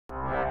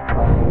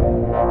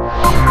Call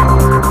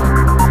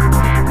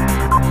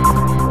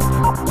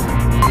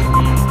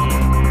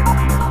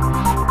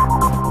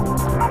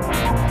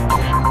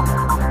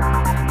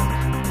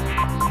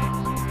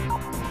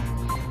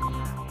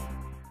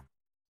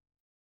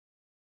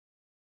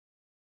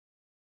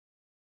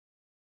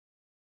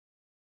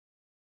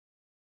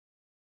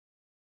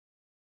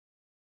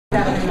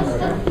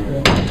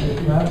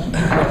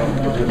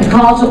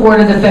to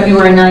order the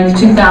February 9th,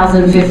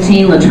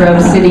 2015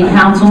 Latrobe City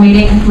Council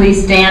meeting.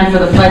 Please stand for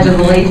the Pledge of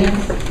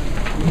Allegiance.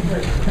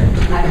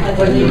 I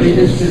pledge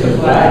allegiance to the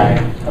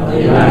flag of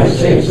the United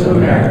States of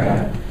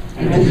America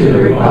and to the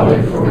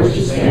republic for which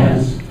it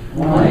stands,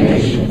 one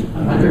nation,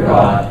 under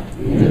God,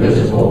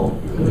 indivisible,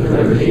 with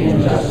liberty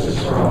and justice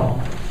for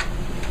all.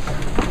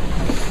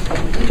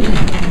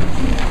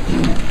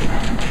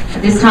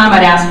 At this time,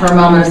 I'd ask for a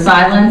moment of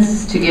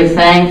silence to give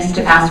thanks,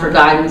 to ask for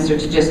guidance, or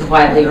to just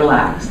quietly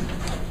relax.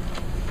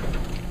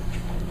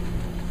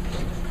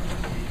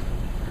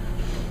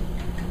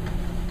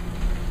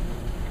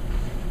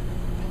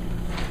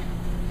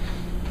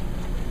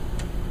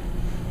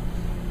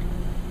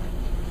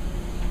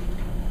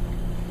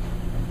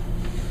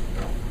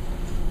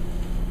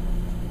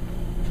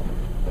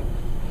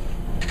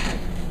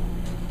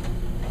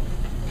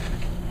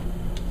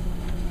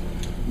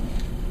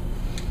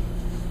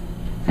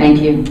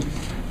 Thank you.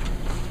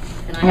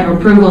 And I have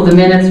approval of the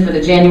minutes for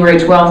the January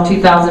 12th,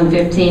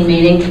 2015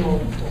 meeting. Oh,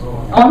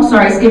 I'm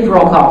sorry, skipped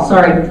roll call.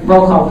 Sorry,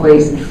 roll call,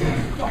 please. Mr.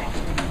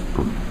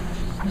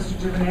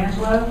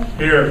 Giovanangelo?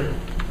 Here.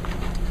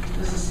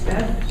 Mrs.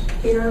 Smith?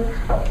 Here.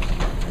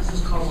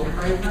 Mrs.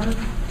 Caldwell-Craver?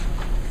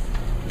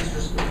 Mr.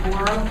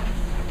 Spatoro?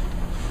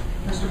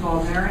 Mr.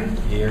 Balderi?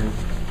 Here.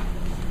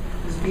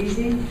 Ms.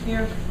 Beasy?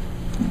 Here.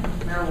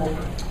 Mayor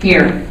Wolfer?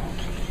 Here.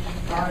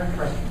 Five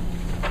present.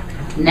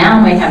 Now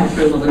may have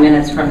approval of the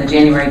minutes from the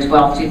January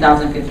 12th,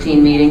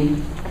 2015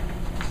 meeting.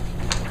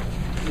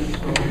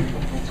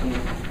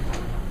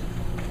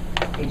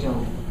 Hey,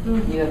 Joel,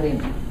 you have the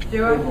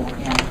approval.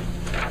 Yeah.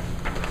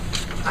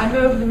 I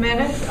move the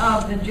minutes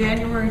of the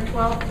January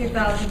 12,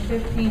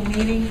 2015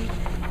 meeting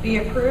be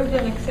approved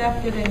and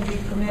accepted and be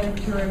permitted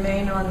to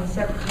remain on the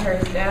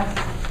Secretary's desk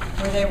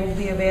where they will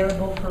be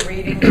available for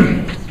reading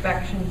and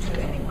inspection to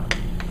anyone.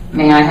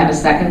 May I have a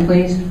second,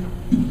 please?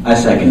 I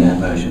second that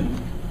motion.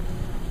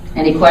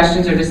 Any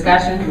questions or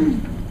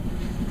discussion?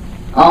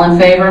 All in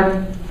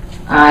favor?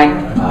 Aye.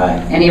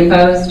 Aye. Any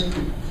opposed?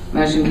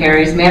 Motion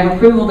carries. May I have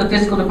approval of the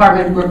fiscal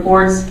department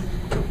reports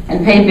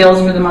and pay bills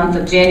for the month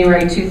of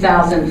January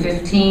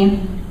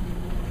 2015?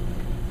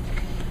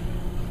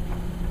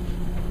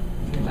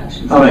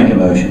 I'll make a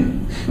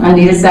motion. I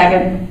need a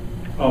second.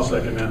 I'll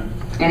second that.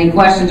 Any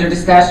questions or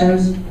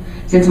discussions?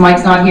 Since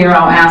Mike's not here,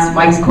 I'll ask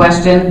Mike's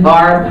question.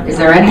 Barb, is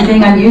there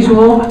anything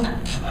unusual?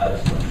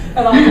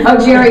 Oh,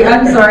 Jerry,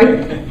 I'm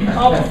sorry.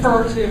 I'll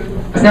defer to.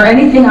 Is there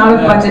anything out of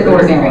budget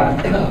ordinary?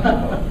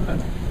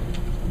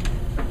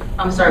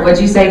 I'm sorry, what'd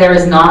you say there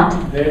is not?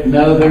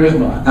 No, there is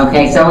not.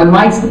 Okay, so when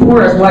Mike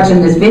Spatoro is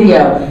watching this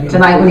video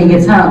tonight when he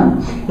gets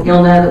home,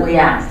 he'll know that we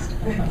asked.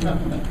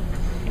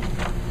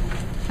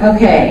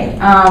 Okay,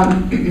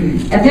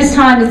 at this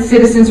time it's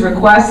citizens'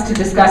 request to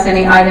discuss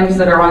any items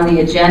that are on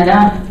the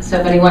agenda. So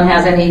if anyone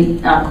has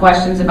any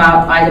questions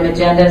about item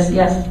agendas,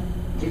 yes?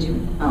 Did you?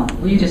 Oh,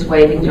 were you just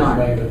waving, John?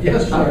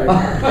 Yes, sorry.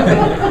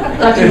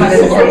 Thought you wanted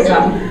to say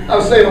something. I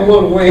was saying a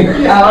little wave.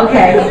 Oh,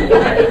 okay.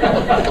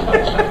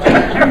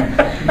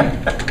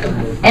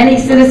 Any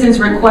citizens'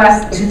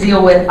 request to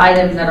deal with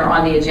items that are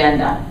on the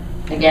agenda?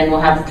 Again,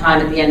 we'll have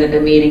time at the end of the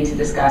meeting to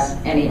discuss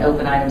any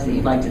open items that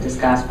you'd like to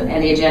discuss, but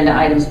any agenda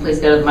items, please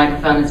go to the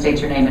microphone and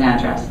state your name and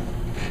address.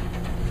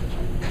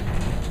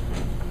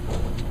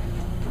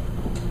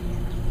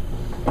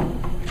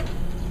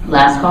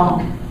 Last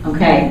call.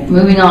 Okay,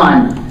 moving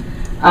on.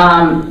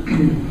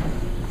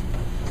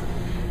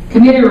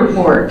 Committee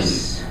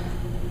reports.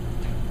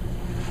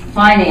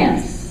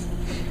 Finance.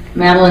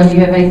 Madeline, do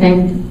you have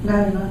anything?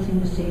 No, nothing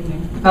this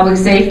evening. Public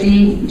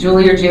safety,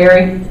 Julie or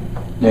Jerry?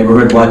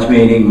 Neighborhood Watch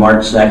meeting,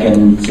 March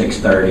 2nd,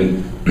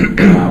 6:30.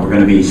 We're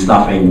going to be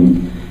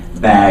stuffing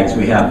bags.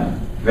 We have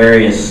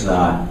various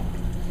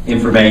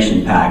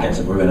information packets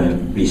that we're going to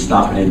be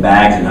stuffing in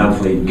bags and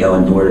hopefully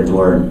going door to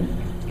door and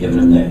giving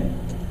them to,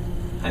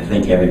 I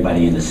think,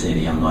 everybody in the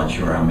city. I'm not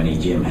sure how many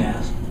Jim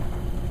has.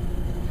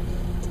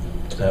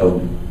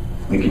 So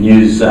we can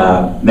use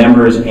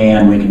members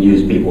and we can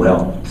use people who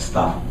help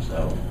stuff.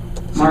 So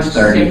March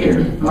 6:30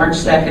 here. March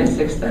 2nd,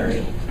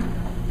 6:30.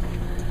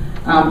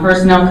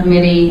 Personnel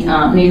committee,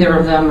 neither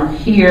of them are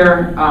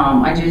here.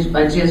 I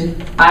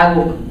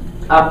will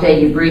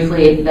update you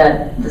briefly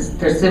that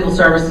there's civil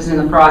services in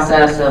the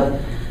process of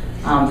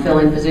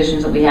filling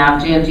positions that we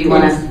have. Jim, do you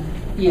want to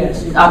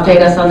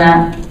update us on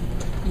that?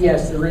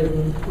 Yes, the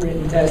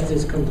written test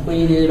is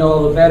completed.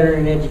 All the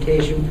veteran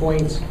education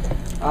points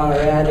are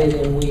added,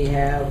 and we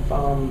have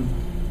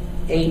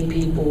 8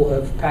 people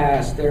have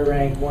passed. They're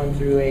ranked 1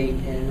 through 8,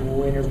 and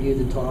we'll interview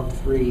the top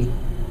 3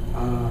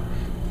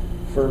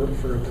 for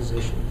a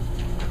position.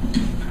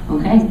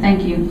 Okay,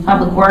 thank you.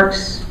 Public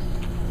Works,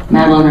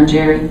 Madeline or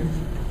Jerry?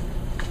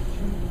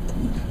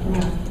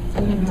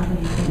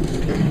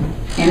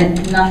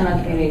 And nothing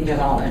on community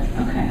development,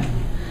 okay.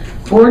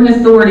 Board and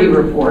authority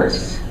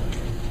reports.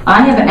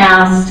 I have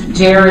asked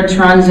Jared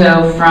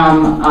Trunzo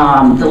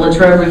from the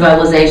Latrobe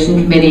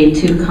Revitalization Committee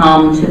to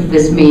come to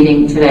this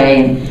meeting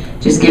today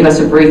and just give us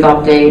a brief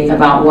update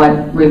about what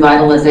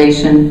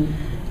revitalization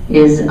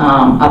is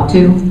up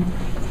to.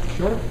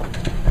 Sure.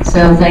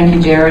 So thank you,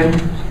 Jared.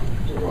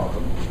 You're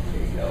welcome.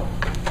 Here you go.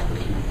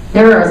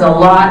 There is a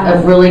lot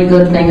of really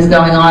good things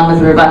going on with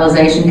the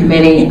Revitalization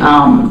Committee,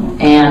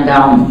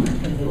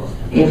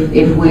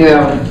 if we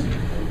are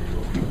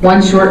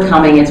one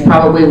shortcoming, it's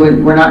probably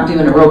we're not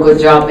doing a real good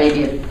job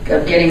maybe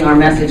of getting our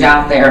message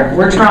out there.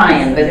 We're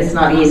trying, but it's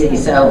not easy,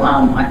 so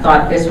I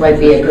thought this might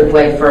be a good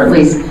way for at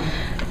least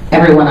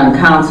everyone on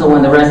council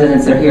and the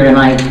residents that are here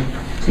tonight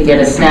to get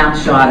a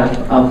snapshot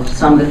of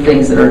some of the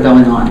things that are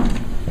going on.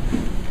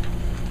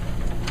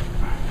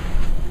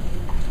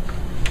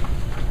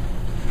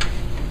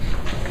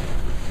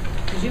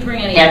 Did you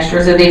bring any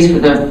extras of these for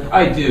the...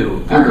 I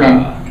do.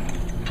 Okay.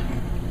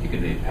 You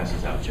could pass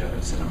this out, Joe.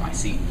 Sit on my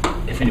seat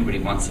if anybody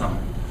wants some.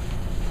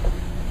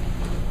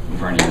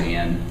 We've run to the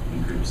end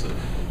in groups of,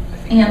 I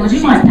think. Ann, would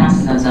you mind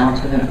passing those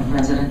out to the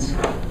residents?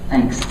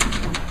 Thanks.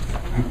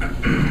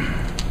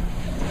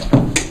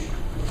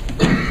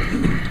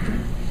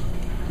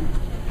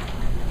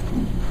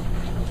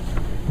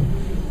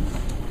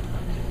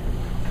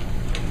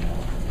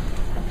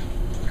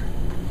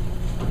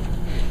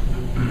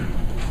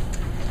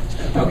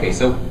 Okay,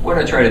 so what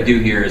I try to do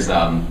here is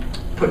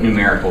put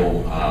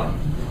numerical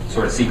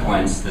sort of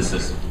sequence. This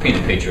is paint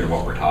a picture of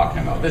what we're talking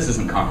about. This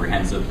isn't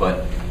comprehensive,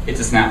 but it's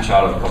a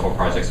snapshot of a couple of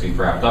projects we've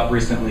wrapped up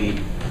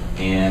recently,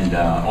 and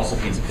also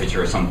paints a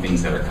picture of some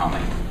things that are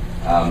coming.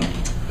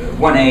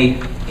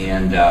 1A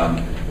and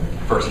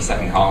first and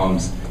second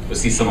columns, you'll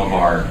see some of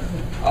our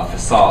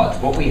facades.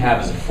 What we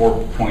have is a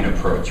 4-point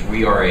approach.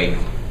 We are a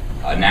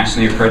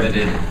nationally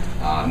accredited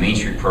Main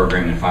Street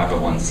program in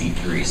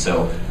 501c3.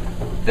 So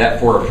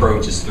that 4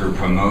 approach is through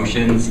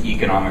promotions,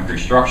 economic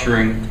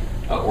restructuring,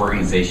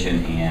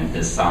 organization, and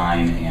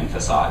design and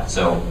facade.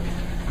 So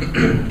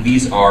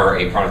these are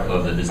a product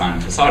of the Design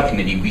and Facade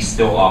Committee. We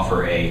still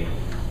offer a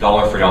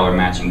dollar-for-dollar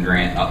matching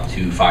grant up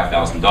to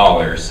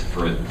 $5,000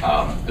 for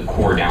the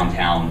core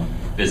downtown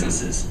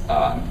businesses.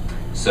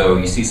 So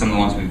you see some of the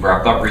ones we've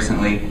wrapped up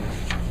recently.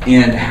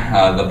 And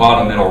the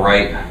bottom middle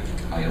right,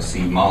 you'll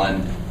see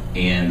Mullen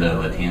and the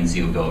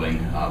Latanzio building.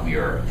 We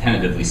are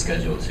tentatively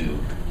scheduled to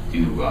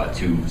do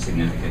 2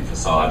 significant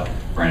facade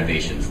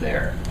renovations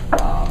there.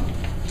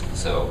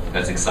 So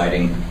that's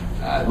exciting.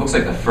 It looks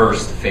like the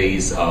first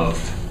phase of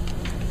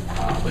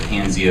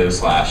Latanzio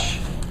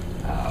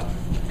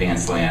 /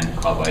 Danceland,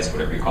 Club Ice,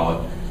 whatever you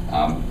call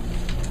it,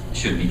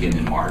 should begin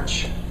in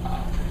March.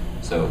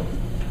 So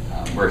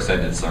we're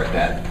excited to start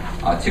that.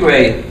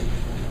 2A,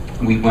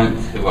 we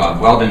went to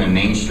Weldon and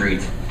Main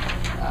Street,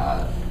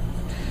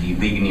 the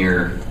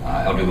Ligonier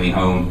elderly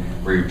home.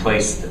 We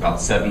replaced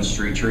about 7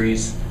 street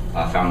trees.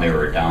 Found they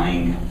were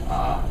dying,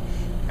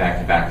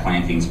 back-to-back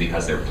plantings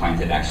because they were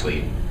planted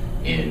actually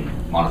in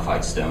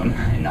modified stone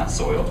and not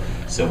soil.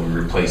 So we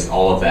replaced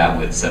all of that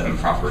with 7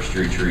 proper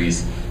street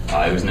trees.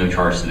 It was no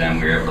charge to them.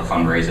 We were able to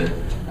fundraise it.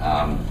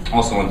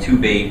 Also on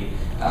 2B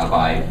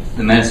by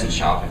the medicine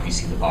shop, if you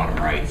see the bottom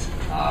right,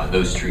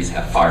 those trees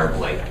have fire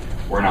blight.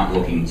 We're not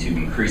looking to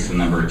increase the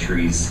number of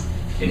trees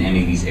in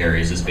any of these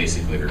areas. Is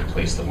basically to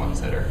replace the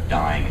ones that are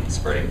dying and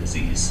spreading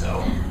disease.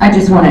 So I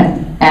just want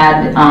to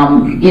add,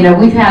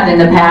 we've had in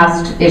the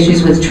past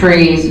issues with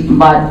trees,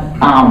 but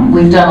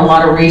we've done a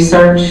lot of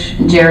research.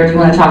 Jared, do you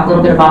want to talk a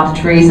little bit about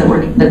the trees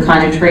the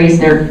kind of trees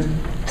they're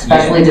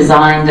specially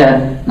designed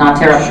to not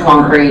tear up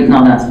concrete and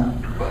all that stuff?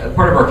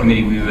 Part of our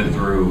committee, we went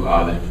through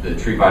the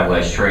Tree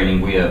Vitalize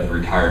training. We have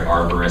retired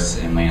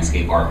arborists and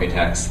landscape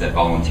architects that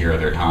volunteer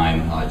their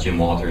time. Jim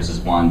Walters is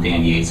one.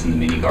 Dan Yates in the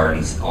Mini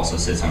Gardens also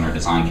sits on our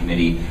design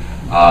committee.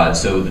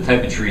 So the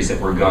type of trees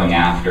that we're going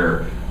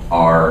after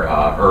are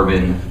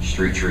urban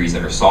street trees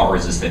that are salt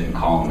resistant and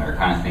columnar.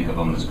 Kind of think of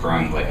them as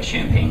growing like a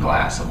champagne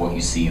glass of what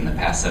you see in the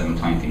past 7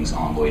 plantings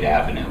on Lloyd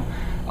Avenue.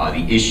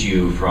 The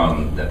issue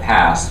from the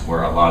past,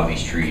 where a lot of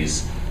these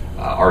trees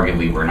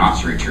arguably were not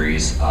street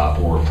trees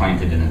or were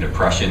planted in a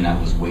depression that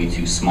was way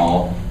too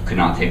small, could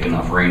not take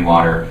enough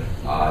rainwater,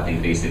 they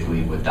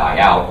basically would die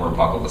out or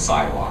buckle the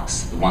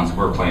sidewalks. The ones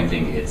we're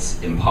planting, it's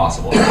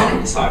impossible to buckle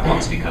the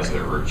sidewalks because of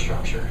their root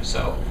structure.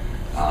 So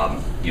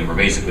we're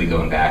basically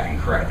going back and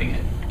correcting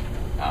it.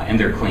 And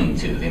they're clean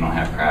too. They don't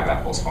have crab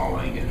apples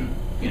falling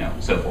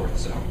and so forth.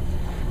 So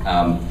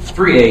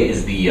 3A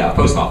is the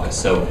post office.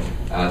 So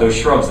those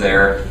shrubs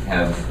there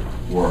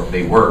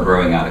they were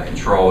growing out of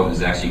control. It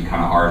was actually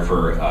kind of hard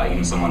for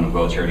even someone in a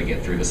wheelchair to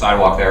get through the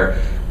sidewalk there.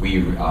 We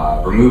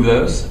removed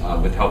those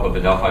with help of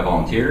Adelphi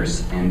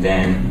volunteers, and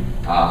then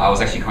I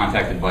was actually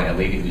contacted by a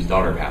lady whose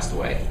daughter passed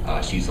away.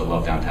 She used to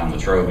love downtown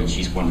Latrobe, and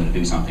she wanted to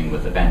do something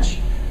with the bench.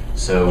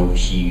 So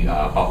she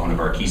bought one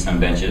of our Keystone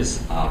benches,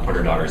 put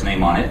her daughter's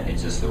name on it. It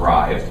just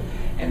arrived,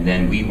 and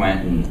then we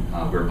went and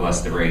we were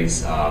blessed to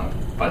raise about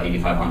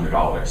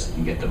 $8,500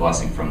 and get the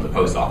blessing from the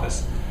post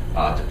office.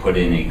 to put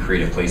in a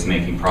creative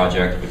placemaking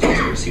project, which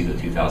also received a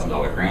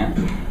 $2,000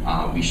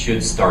 grant. We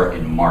should start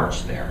in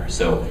March there.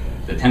 So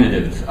the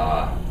tentative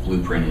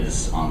blueprint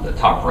is on the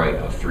top right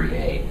of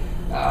 3A.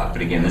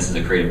 But again, this is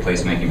a creative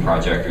placemaking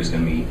project. There's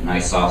going to be a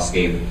nice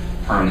softscape,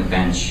 permanent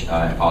bench,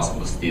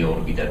 impossible steel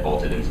to be dead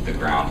bolted into the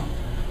ground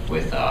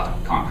with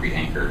concrete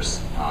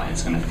anchors.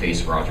 It's going to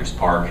face Rogers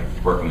Park.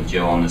 Working with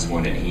Jill on this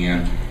one, and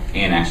Ian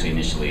actually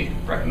initially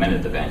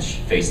recommended the bench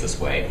face this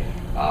way,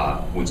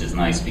 which is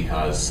nice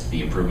because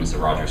the improvements to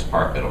Rogers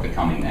Park that'll be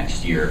coming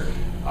next year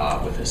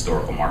with the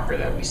historical marker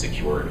that we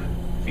secured,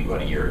 I think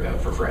about a year ago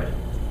for Fred,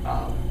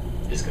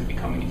 is going to be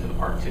coming into the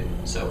park too.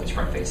 So it's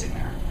front facing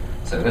there.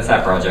 So that's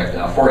that project.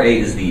 4A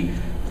is the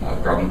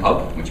Grub and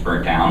Pub, which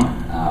burnt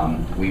down.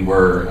 We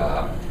were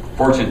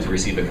fortunate to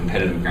receive a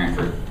competitive grant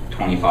for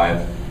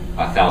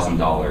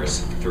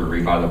 $25,000 through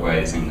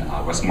Revitalizing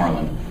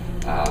Westmoreland.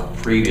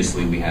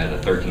 Previously, we had a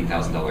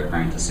 $13,000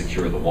 grant to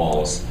secure the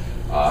walls,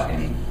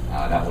 and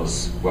that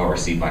was well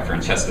received by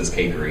Francesca's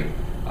Cakery,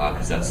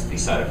 because that's the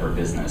side of her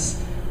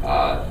business.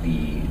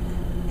 The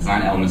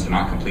design elements are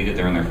not completed;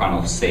 they're in their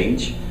final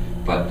stage.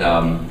 But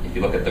if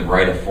you look at the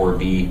right of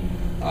 4B,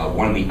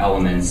 one of the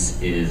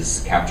elements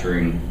is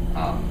capturing,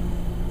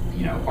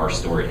 our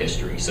storied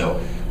history.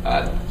 So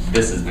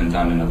this has been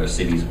done in other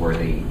cities where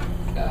they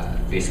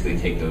basically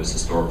take those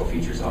historical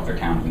features of their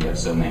town. We have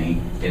so many,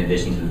 in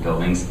addition to the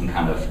buildings, and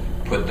kind of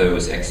put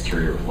those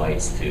exterior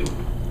lights to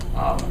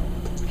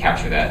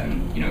capture that.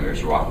 And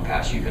as you're walking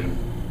past, you can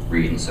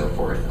read and so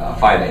forth.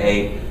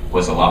 5A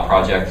was a lot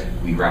project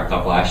we wrapped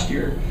up last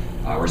year.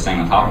 We're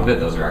staying on top of it.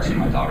 Those are actually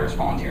my daughters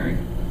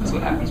volunteering. That's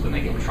what happens when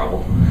they get in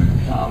trouble.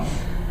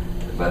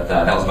 But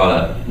that was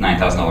about a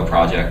 $9,000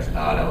 project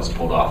that was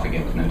pulled off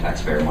again with no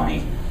taxpayer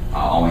money,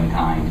 all in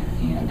kind,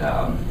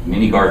 and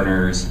mini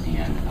gardeners,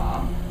 and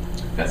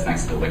that's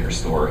next to the liquor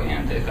store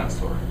and the gun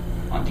store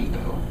on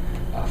Depot.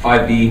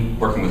 5B,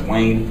 working with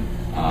Wayne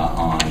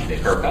on the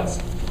curb cuts.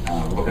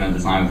 We're looking at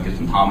design with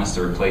Gibson Thomas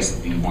to replace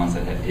the ones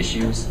that have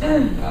issues.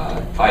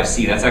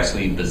 5C, that's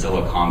actually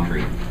Bazilla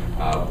Concrete.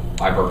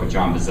 I work with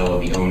John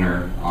Bazilla, the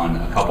owner, on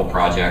a couple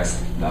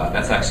projects.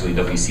 That's actually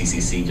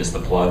WCCC, just a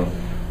plug.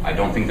 I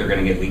don't think they're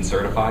going to get LEED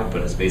certified,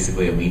 but it's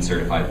basically a LEED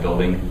certified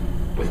building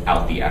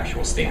without the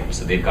actual stamp.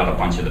 So they've got a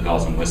bunch of the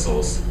bells and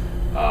whistles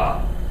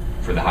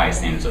for the highest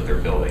standards of their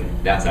building.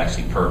 That's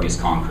actually pervious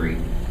concrete.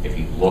 If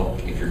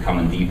you're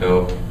coming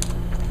Depot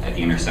at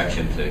the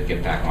intersection to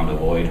get back onto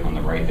Lloyd on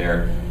the right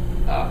there,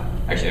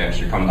 actually as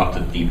you're coming up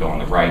to Depot on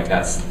the right,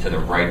 that's to the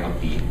right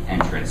of the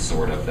entrance,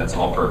 sort of. That's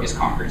all pervious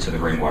concrete, so the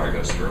rainwater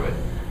goes through it.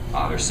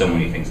 There's so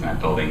many things in that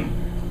building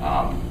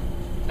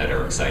that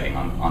are exciting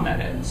on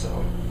that end.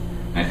 So,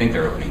 and I think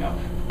they're opening up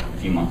in a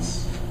few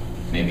months,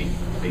 maybe.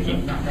 They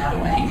keep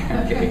delaying.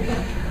 Okay.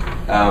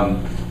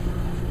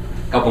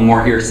 Couple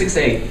more here.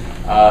 6A,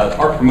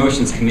 our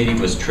promotions committee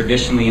was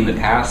traditionally in the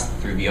past,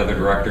 through the other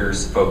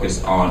directors,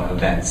 focused on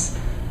events.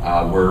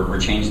 We're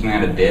changing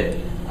that a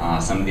bit.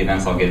 Some of the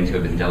events I'll get into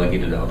have been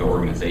delegated to other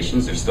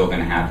organizations. They're still going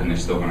to happen. They're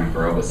still going to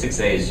grow. But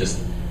 6A is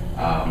just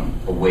a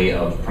way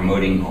of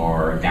promoting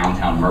our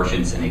downtown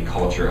merchants and a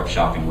culture of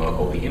shopping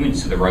local. The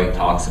image to the right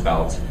talks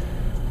about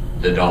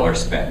the dollar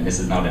spent. This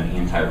is not an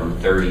anti-Route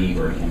 30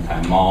 or an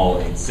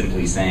anti-mall. It's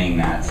simply saying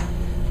that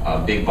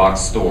big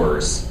box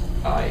stores,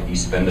 if you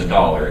spend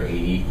 $1,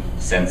 80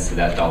 cents to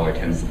that dollar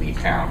tends to leave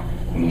town.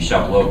 When you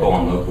shop local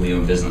on locally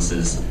owned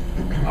businesses,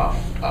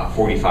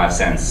 45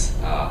 cents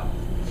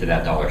to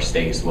that dollar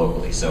stays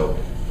locally. So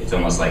it's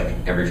almost like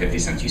every 50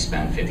 cents you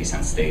spend, 50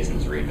 cents stays and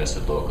is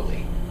reinvested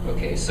locally.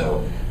 Okay,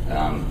 so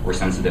we're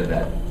sensitive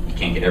that you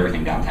can't get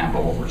everything downtown,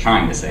 but what we're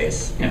trying to say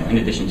is, in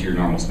addition to your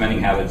normal spending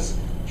habits,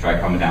 try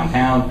coming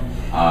downtown,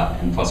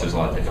 and plus there's a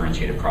lot of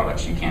differentiated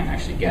products you can't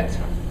actually get,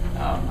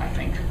 I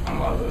think, on a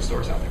lot of those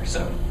stores out there.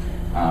 So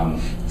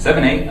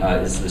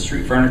 7A is the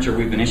street furniture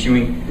we've been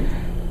issuing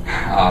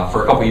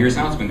for a couple years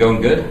now. It's been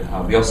going good.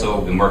 We also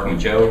have been working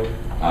with Joe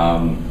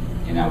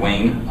and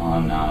Wayne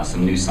on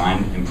some new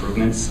sign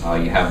improvements.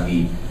 You have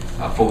the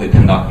fully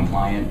PennDOT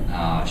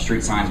compliant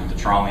street signs with the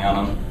trolley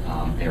on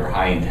them. They were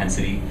high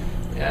intensity,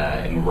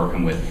 and we're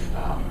working with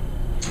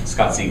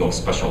Scott Siegel,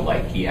 Special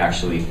Light. He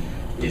actually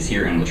is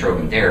here in Latrobe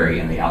and Derry,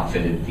 and they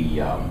outfitted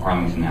the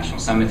Arlington National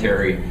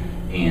Cemetery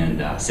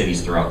and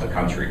cities throughout the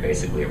country,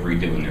 basically, of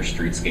redoing their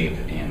streetscape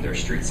and their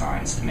street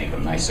signs to make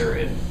them nicer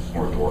and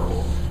more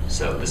adorable.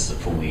 So this is a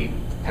fully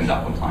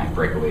PennDOT compliant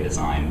breakaway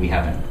design. We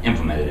haven't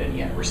implemented it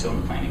yet. We're still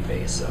in the planning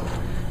phase. So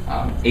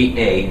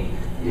 8A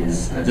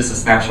is just a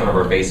snapshot of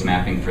our base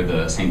mapping for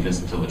the St.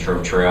 Vincent to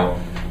Latrobe Trail.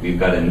 We've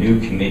got a new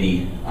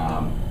committee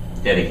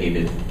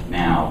dedicated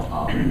now,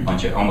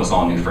 almost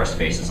all new fresh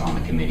faces on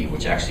the committee,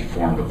 which actually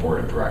formed a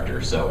board of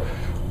directors. So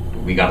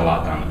we got a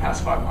lot done in the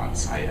past 5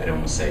 months. I'd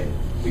almost say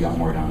we got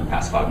more done in the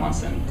past 5 months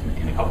than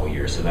in a couple of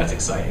years, so that's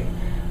exciting.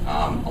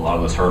 A lot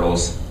of those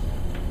hurdles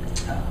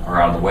are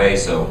out of the way.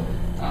 So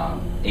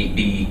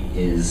 8B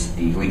is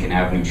the Lincoln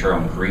Avenue Trail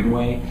and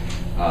Greenway.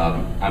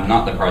 I'm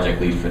not the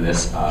project lead for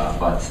this,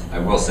 but I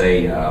will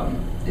say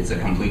it's a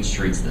complete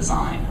streets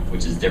design,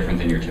 which is different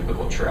than your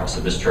typical trail.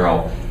 So this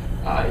trail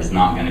is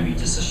not going to be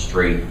just a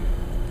straight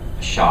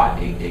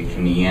shot. It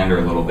can meander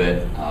a little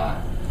bit.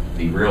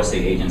 The real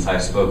estate agents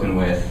I've spoken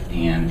with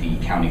and the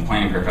county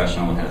planning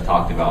professional have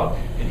talked about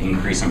an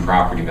increase in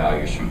property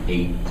values from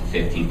 8 to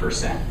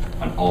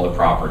 15% on all the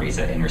properties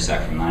that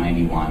intersect from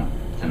 991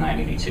 to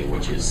 982,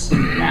 which is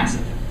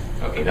massive.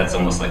 Okay, that's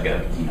almost like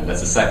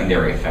that's a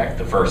secondary effect.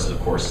 The first, of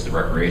course, is the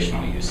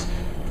recreational use.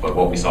 But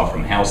what we saw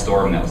from the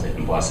hailstorm, that was a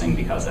hidden blessing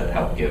because that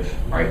helped give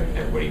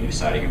everybody new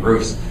siding and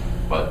roofs.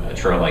 But a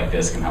trail like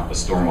this can help with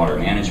stormwater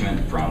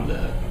management from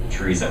the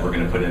trees that we're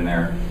going to put in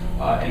there.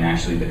 And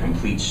actually the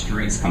complete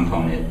streets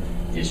component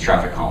is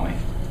traffic calming.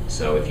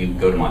 So if you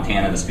go to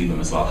Montana, the speed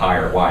limit is a lot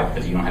higher. Why?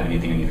 Because you don't have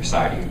anything on either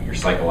side. You're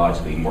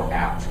psychologically more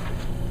apt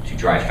to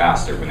drive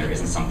faster when there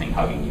isn't something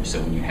hugging you. So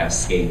when you have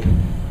scape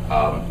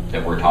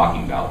that we're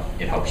talking about,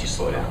 it helps you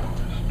slow down.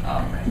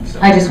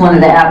 I just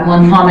wanted to add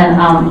one comment.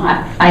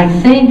 I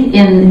think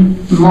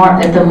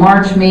at the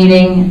March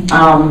meeting,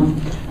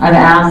 I've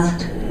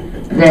asked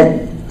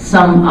that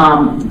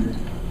some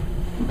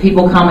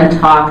people come and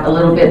talk a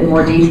little bit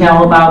more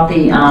detail about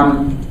the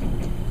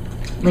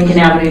Lincoln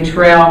Avenue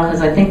Trail,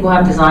 because I think we'll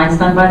have designs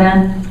done by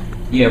then.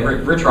 Yeah,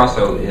 Rich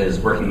Rosso is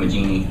working with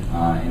Jeannie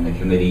in the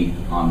committee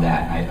on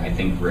that. I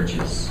think Rich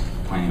is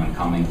planning on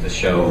coming to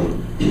show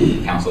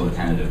council the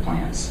tentative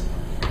plans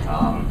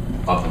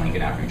of the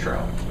Lincoln Avenue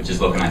Trail, which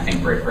is looking, I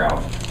think, break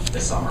ground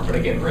this summer. But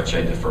again, Rich,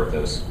 I defer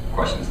those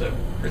questions to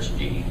Rich and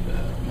Jeannie.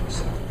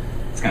 So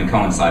it's going to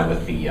coincide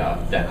with the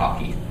deck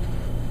hockey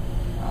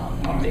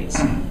updates.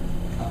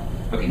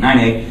 Okay,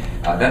 9A,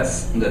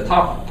 that's the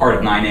top part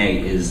of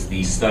 9A is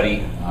the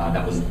study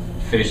that was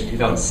finished in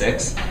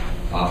 2006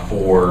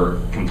 for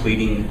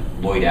completing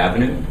Lloyd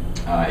Avenue.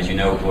 As you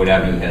know, Lloyd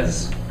Avenue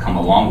has come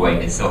a long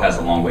way. It still has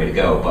a long way to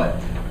go, but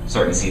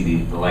starting to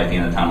see the light at the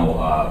end of the tunnel.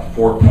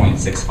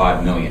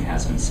 $4.65 million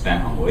has been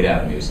spent on Lloyd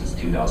Avenue since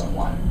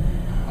 2001.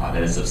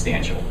 That is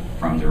substantial.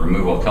 From the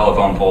removal of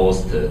telephone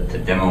poles to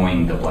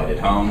demoing the blighted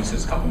homes.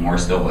 There's a couple more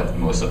still, but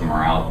most of them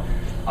are out.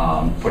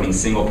 Putting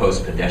single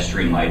post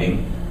pedestrian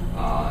lighting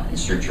in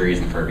street trees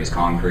and impervious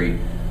concrete.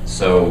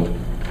 So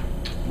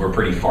we're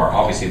pretty far.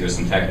 Obviously, there's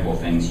some technical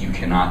things. You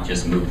cannot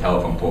just move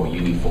telephone pole.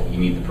 You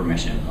need the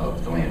permission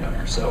of the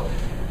landowner. So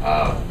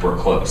we're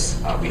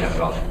close. We have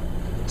about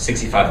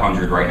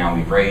 $6,500 right now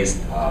we've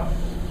raised.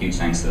 Huge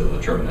thanks to the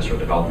Latrobe Industrial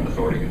Development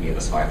Authority who gave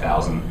us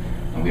 $5,000.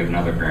 And we have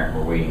another grant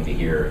we're waiting to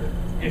hear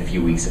in a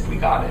few weeks if we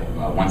got it.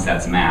 Once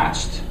that's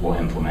matched, we'll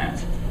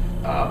implement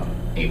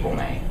April,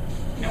 May,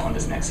 on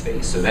this next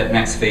phase. So that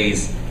next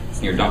phase,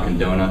 it's near Dunkin'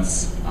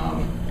 Donuts.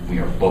 We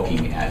are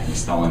looking at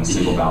installing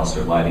single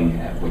baluster lighting,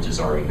 which is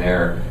already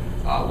there.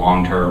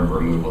 Long-term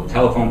removal of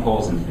telephone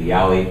poles into the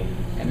alley,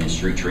 and then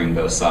street treeing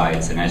both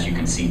sides. And as you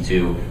can see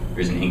too,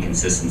 there's an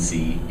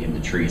inconsistency in the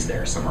trees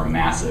there. Some are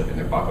massive and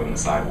they're buckling the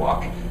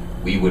sidewalk.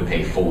 We would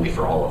pay fully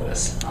for all of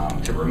this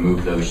to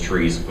remove those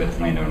trees with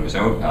landowner's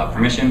own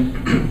permission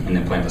and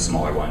then plant a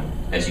smaller one,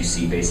 as you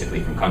see basically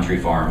from Country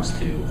Farms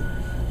to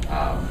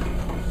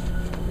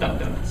Dunkin'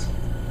 Donuts,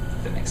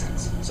 if that makes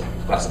sense. So,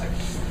 left side.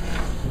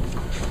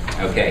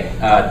 Okay,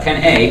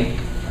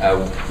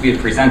 10A, we had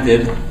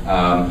presented,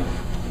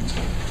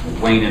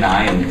 Wayne and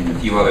I and a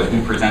few others,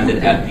 we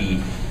presented at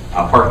the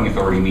Parking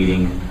Authority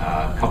meeting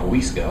a couple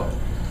weeks ago.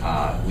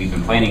 We've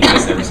been planning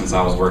this ever since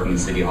I was working in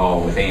City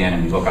Hall with Ann,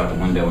 and we look out the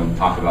window and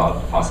talk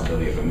about the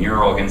possibility of a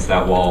mural against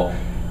that wall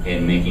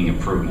and making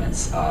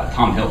improvements.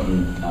 Tom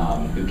Hilton,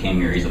 who came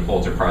here, he's a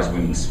Pulitzer Prize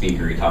winning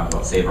speaker. He talked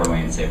about save our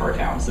land, save our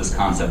towns. This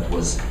concept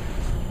was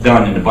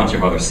done in a bunch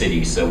of other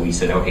cities, so we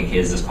said, okay,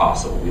 is this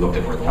possible? We looked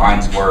at where the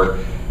lines were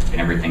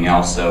and everything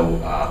else,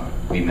 so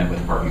we met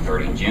with the Parking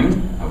Authority in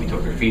June. We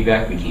took their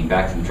feedback, we came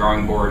back to the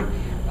drawing board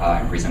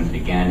and presented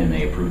again, and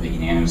they approved it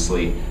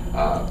unanimously.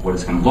 What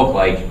it's going to look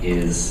like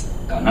is,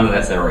 none of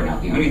that's there right now.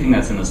 The only thing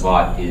that's in this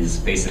lot is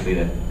basically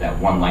that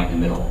one light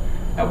in the middle.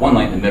 That one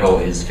light in the middle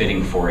is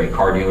fitting for a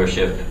car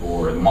dealership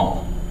or the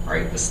mall,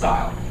 right, the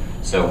style.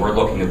 So we're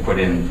looking to put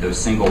in those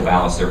single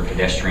baluster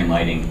pedestrian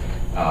lighting,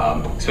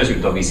 especially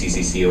with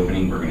WCCC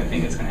opening. We're going to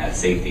think it's going to add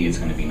safety, it's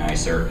going to be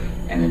nicer,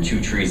 and then 2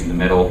 trees in the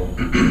middle,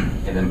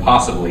 and then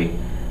possibly,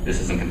 this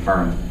isn't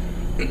confirmed,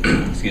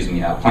 excuse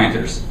me,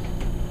 planters,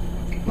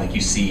 like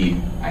you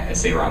see, I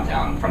say around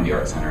town, from the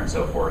Art Center and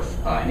so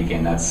forth. And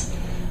again, that's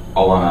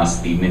all on us.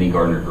 The Mini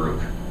Gardener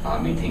Group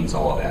maintains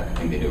all of that. I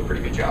think they do a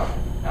pretty good job.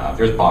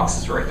 There's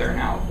boxes right there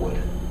now of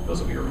wood. Those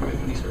will be removed,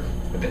 and these are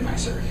a bit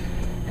nicer.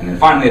 And then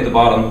finally at the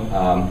bottom,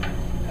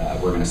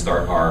 we're going to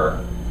start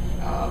our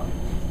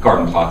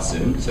garden plots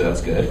soon, so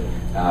that's good.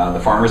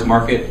 The farmers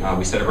market,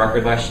 we set a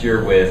record last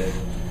year with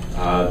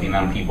the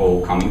amount of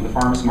people coming to the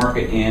farmers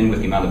market and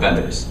with the amount of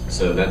vendors.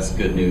 So that's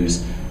good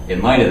news.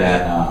 In light of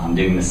that, I'm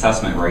doing an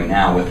assessment right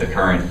now with the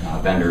current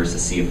vendors to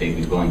see if they'd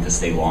be willing to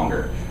stay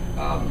longer.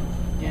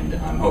 And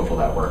I'm hopeful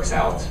that works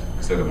out,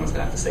 because they're the ones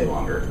that have to stay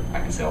longer. I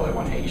can say all I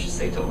want, hey, you should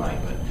stay till night,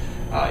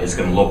 but it's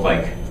going to look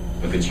like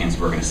a good chance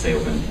we're going to stay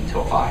open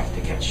until 5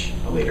 to catch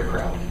a later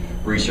crowd.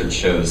 Research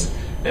shows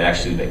that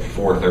actually like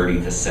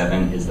 4:30 to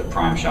 7 is the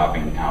prime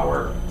shopping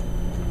hour,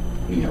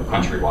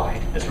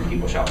 countrywide. That's when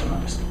people shop the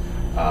most.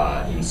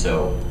 And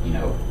so,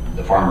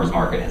 the farmer's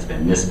market has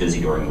been this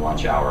busy during the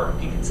lunch hour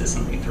and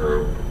consistently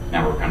through.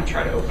 Now we're going to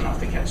try to open up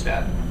to catch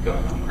that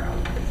going home crowd.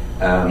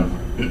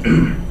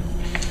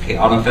 Okay,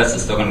 Autumn Fest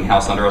is still going to be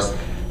housed under us.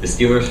 The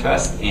Steelers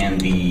Fest and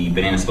the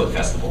Banana Split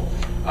Festival.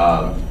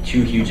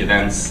 2 huge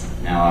events.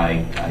 Now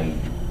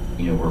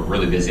we're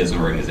really busy as an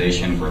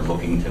organization. We're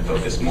looking to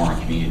focus more on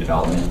community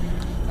development.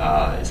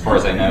 As far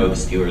as I know, the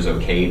Steelers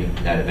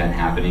okayed that event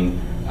happening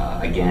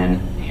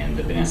again, and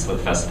the Banana Split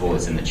Festival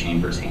is in the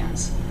Chamber's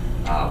hands,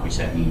 which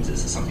that means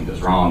is if something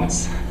goes wrong,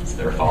 it's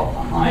their fault,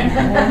 not mine.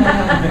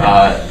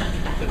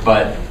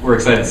 But we're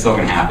excited it's still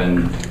going to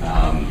happen,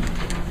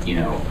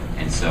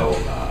 and so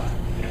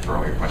for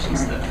all your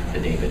questions to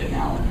David and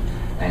Alan.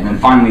 And then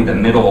finally, the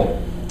middle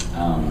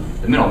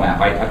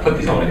map. I put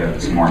these all together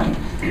this morning,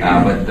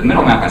 but the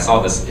middle map, I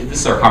saw this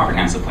is our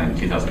comprehensive plan in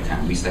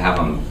 2010. We used to have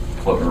them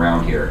floating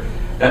around here.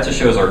 That just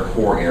shows our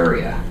core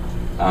area.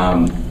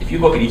 If you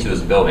look at each of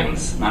those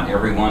buildings, not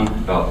everyone,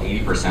 about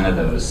 80% of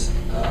those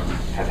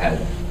have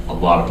had a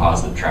lot of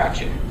positive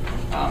traction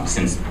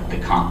since the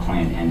comp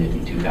plan ended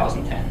in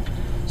 2010.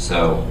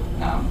 So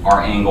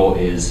our angle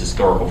is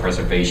historical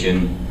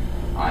preservation,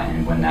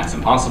 and when that's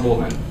impossible,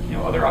 then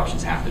other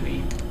options have to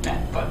be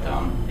met. But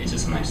it's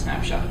just a nice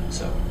snapshot.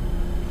 So.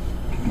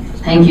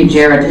 Thank you,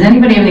 Jared. Does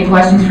anybody have any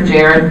questions for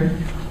Jared?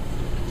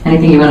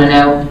 Anything you want to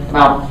know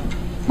about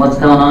what's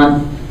going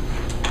on?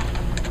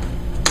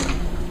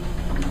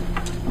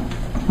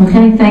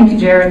 Okay, thank you,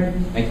 Jared.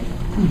 Thank you.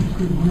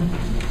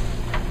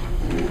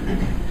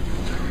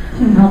 I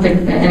don't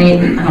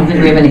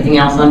think we have anything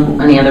else on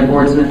any other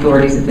boards and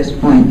authorities at this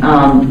point.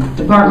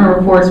 Department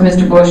reports,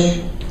 Mr. Bush.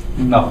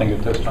 Nothing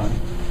at this time.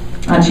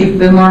 Chief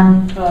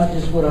Boomer.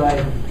 Just what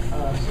I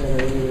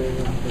said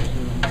earlier.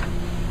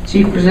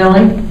 Chief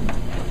Brazili.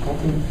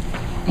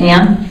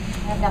 Ann. I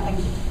have nothing.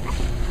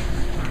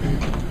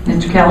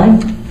 Mr. Kelly.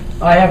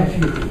 I have a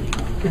few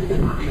things,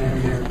 Madam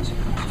Mayor.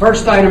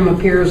 First item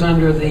appears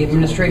under the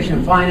Administration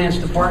and Finance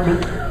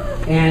Department,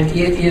 and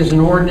it is an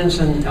ordinance,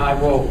 and I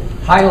will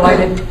highlight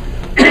it.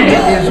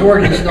 It is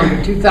ordinance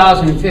number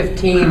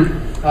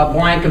 2015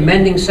 blank,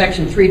 amending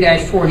section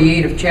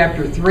 3-48 of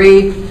chapter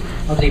 3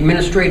 of the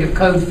Administrative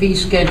Code fee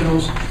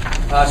schedules,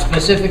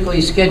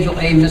 specifically Schedule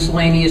A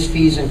miscellaneous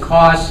fees and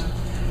costs.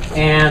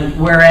 And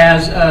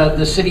whereas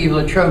the city of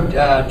Latrobe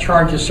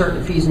charges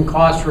certain fees and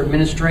costs for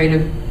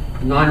administrative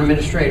and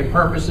non-administrative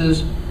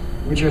purposes,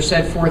 which are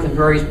set forth in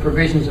various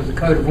provisions of the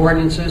Code of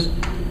Ordinances,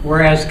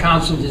 whereas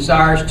council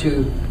desires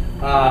to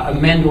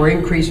amend or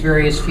increase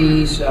various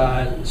fees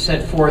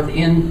set forth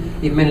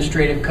in the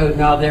Administrative Code,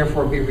 now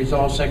therefore be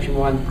resolved, Section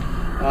 1,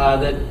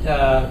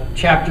 that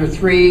Chapter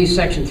 3,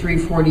 Section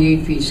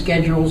 348 fee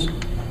schedules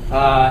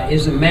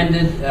is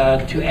amended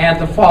to add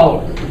the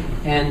following.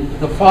 And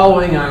the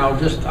following, and I'll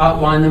just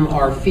outline them,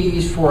 are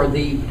fees for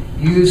the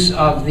use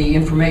of the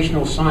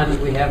informational sign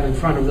that we have in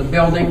front of the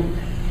building,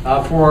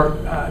 for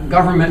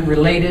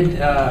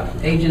government-related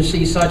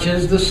agencies such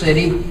as the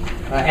city,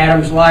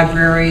 Adams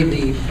Library,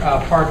 the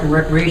Park and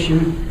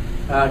Recreation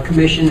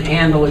Commission,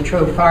 and the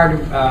Latrobe Fire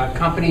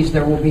Companies.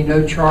 There will be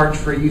no charge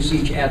for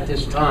usage at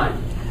this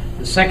time.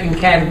 The second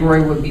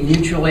category would be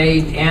mutual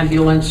aid,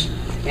 ambulance,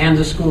 and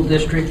the school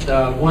district.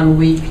 1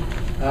 week,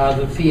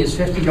 the fee is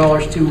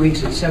 $50, 2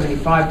 weeks at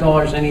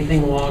 $75.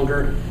 Anything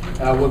longer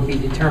would be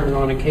determined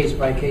on a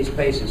case-by-case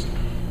basis.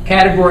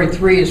 Category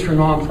 3 is for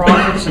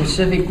nonprofits and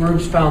civic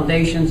groups,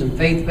 foundations, and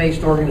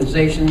faith-based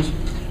organizations.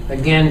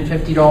 Again,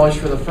 $50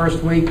 for the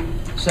first week,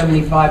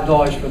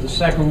 $75 for the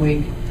second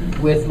week,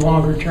 with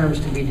longer terms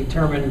to be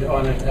determined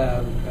on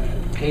a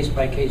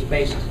case-by-case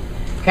basis.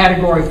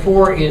 Category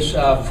 4 is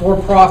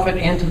for-profit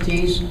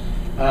entities.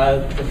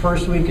 The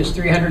first week is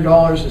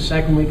 $300, the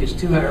second week is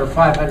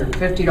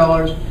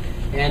 $550,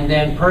 and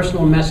then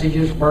personal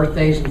messages,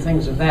 birthdays, and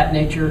things of that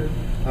nature.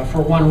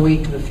 For 1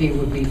 week, the fee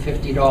would be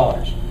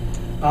 $50.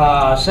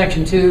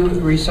 Section 2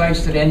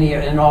 recites that any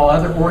and all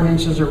other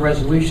ordinances or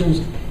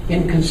resolutions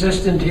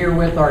inconsistent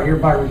herewith are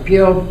hereby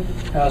repealed.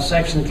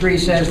 Section 3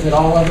 says that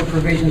all other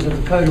provisions of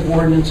the Code of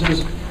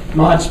Ordinances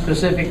not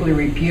specifically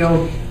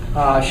repealed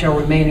shall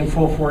remain in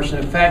full force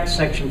and effect.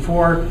 Section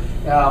 4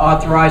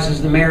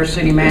 authorizes the mayor,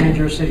 city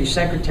manager, city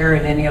secretary,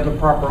 and any other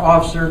proper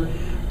officer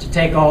to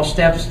take all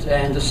steps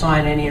and to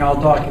sign any and all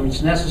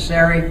documents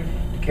necessary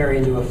to carry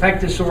into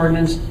effect this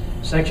ordinance.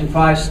 Section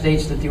 5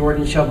 states that the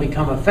ordinance shall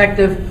become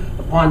effective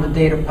upon the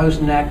date of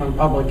post-enactment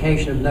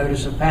publication of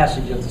notice of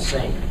passage of the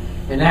same.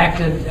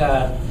 Enacted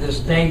this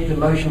date, the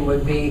motion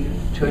would be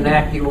to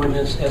enact the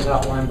ordinance as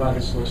outlined by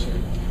the solicitor.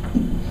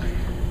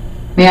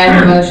 May I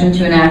have a motion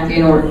to enact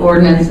the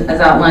ordinance as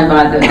outlined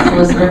by the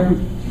solicitor?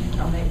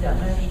 I'll make that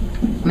motion.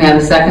 May I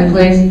have a second,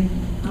 please?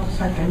 I'll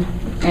second.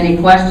 Any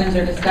questions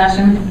or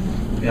discussion?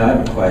 Yeah, I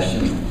have a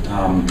question.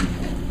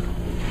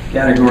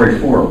 Category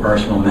 4,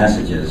 personal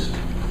messages.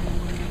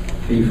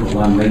 Fee for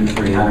 1 week,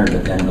 $300,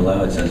 but then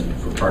below it says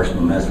for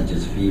personal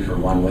messages, fee for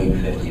 1 week,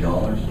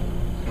 $50.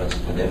 What's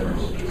the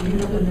difference?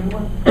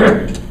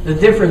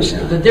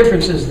 The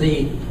difference is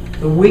the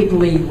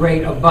weekly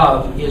rate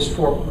above is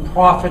for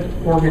profit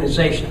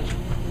organizations.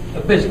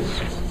 a business.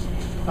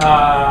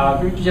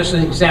 Just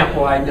an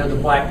example, I know the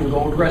Black and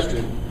Gold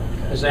Restaurant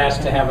is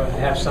asked to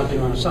have something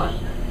on a sign.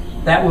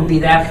 That would be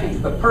that fee.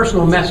 But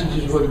personal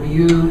messages would be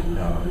you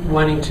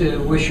wanting to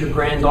wish your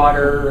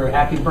granddaughter a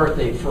happy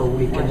birthday for a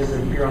week and it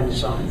would appear on the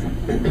sign.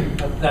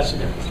 That's the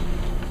difference.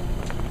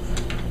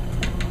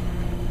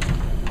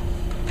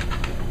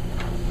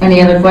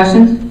 Any other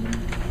questions?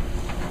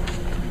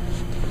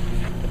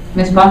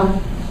 Ms.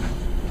 Buck?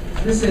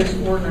 This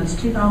is ordinance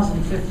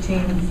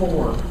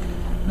 2015-4.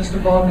 Mr.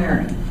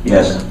 Baldner.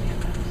 Yes.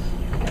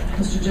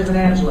 Mr.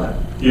 Giovanangelo.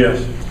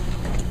 Yes.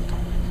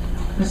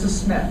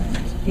 Mrs. Smith.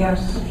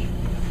 Yes.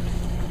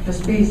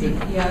 Ms. Beasley.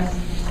 Yes.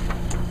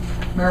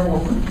 Mayor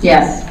Wolford.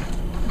 Yes.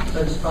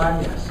 Votes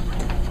 5 yes.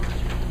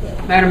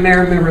 Madam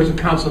Mayor, members of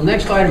council,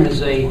 next item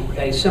is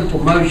a simple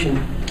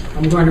motion.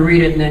 I'm going to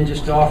read it and then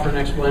just offer an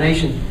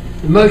explanation.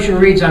 The motion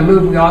reads, I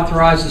move we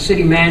authorize the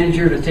city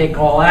manager to take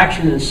all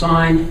action and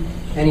sign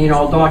any and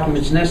all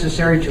documents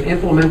necessary to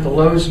implement the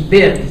lowest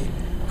bid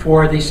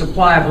for the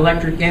supply of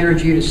electric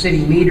energy to city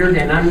metered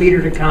and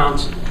unmetered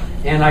accounts,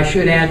 and I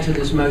should add to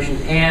this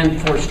motion, and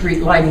for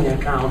street lighting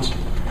accounts,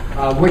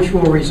 which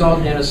will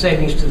result in a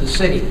savings to the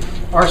city.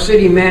 Our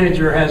city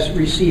manager has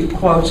received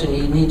quotes and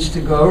he needs to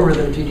go over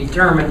them to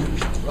determine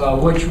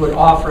which would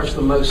offer us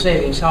the most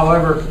savings.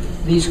 However,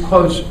 these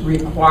quotes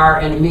require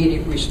an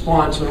immediate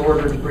response in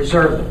order to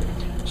preserve them.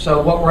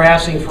 So what we're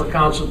asking for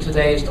council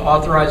today is to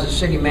authorize the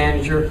city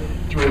manager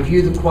to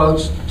review the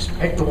quotes,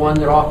 pick the one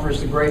that offers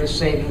the greatest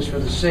savings for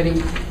the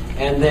city,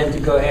 and then to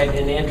go ahead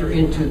and enter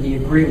into the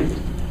agreement.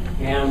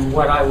 And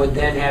what I would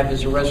then have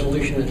is a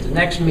resolution at the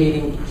next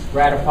meeting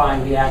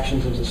ratifying the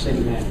actions of the city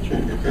manager.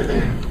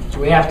 So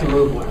we have to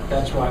move on.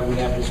 That's why we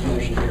have this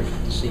motion here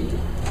this evening.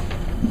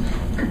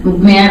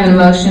 May I have a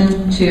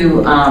motion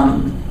to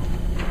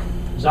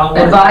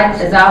advise,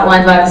 as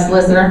outlined by the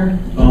solicitor?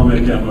 I'll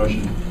make that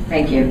motion.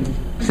 Thank you.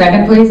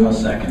 Second, please. I'll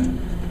second.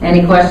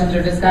 Any questions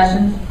or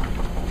discussion?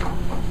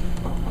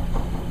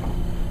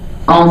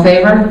 All in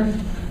favor?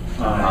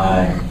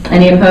 Aye.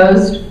 Any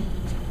opposed?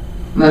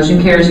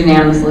 Motion carries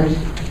unanimously.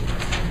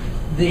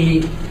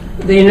 The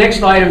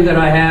next item that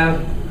I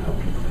have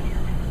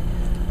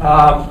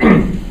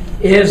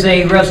is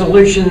a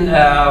resolution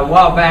a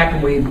while back,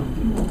 and we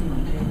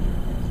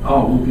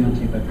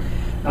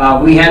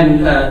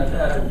hadn't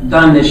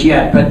done this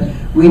yet, but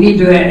we need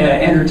to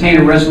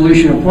entertain a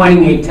resolution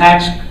appointing a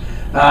tax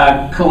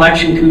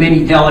collection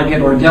committee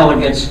delegate or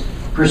delegates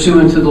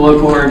pursuant to the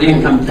local earned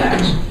income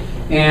tax.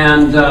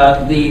 And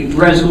the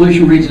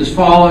resolution reads as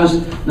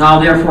follows. Now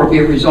therefore be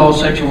it resolved,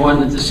 section 1,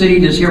 that the city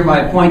does hereby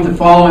appoint the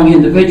following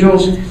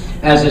individuals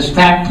as its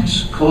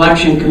tax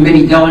collection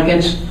committee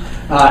delegates.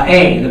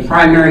 A, the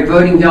primary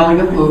voting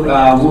delegate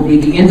will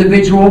be the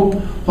individual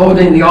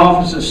holding the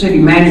office of city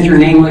manager,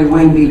 namely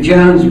Wayne B.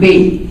 Jones.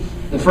 B,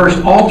 the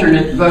first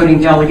alternate voting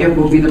delegate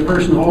will be the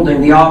person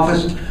holding the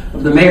office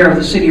of the mayor of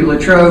the city of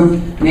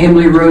Latrobe,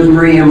 namely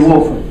Rosemary M.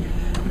 Wolford.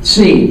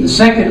 C, the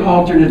second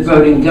alternate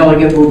voting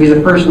delegate will be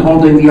the person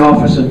holding the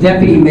office of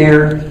deputy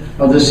mayor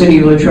of the city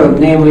of Latrobe,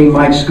 namely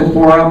Mike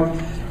Scapora.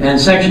 And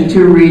section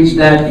 2 reads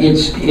that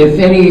if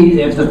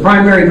the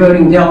primary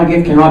voting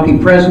delegate cannot be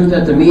present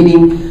at the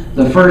meeting,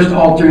 the first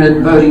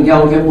alternate voting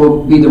delegate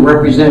will be the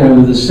representative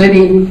of the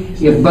city.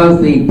 If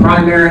both the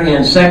primary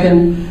and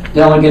second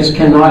delegates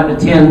cannot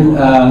attend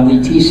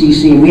the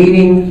TCC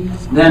meeting,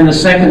 then the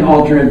second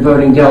alternate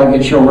voting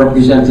delegate shall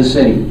represent the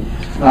city.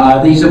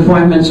 These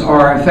appointments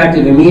are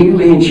effective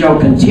immediately and shall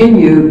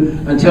continue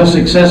until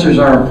successors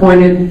are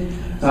appointed.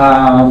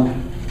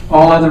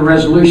 All other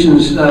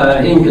resolutions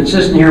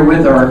inconsistent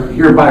herewith are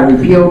hereby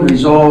repealed,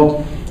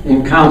 resolved,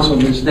 in council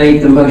this date.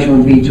 The motion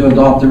would be to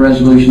adopt the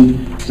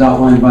resolution as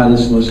outlined by the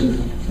solicitor.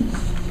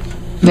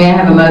 May I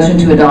have a motion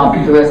to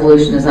adopt the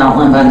resolution as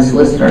outlined by the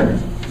solicitor?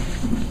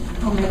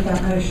 I'll make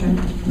that motion.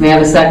 May I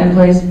have a second,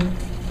 please?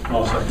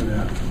 I'll second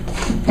that.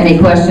 Any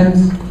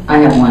questions? I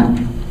have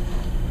one.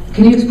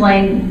 Can you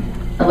explain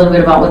a little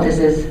bit about what this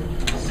is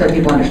so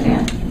people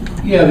understand?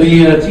 Yeah,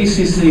 the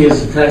TCC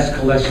is the Tax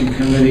Collection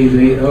Committee.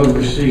 They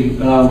oversee,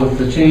 with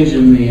the change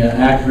in the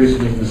act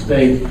recently from the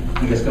state,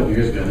 I guess a couple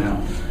years ago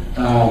now,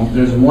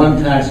 there's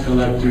one tax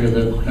collector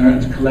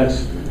that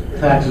collects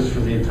taxes for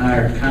the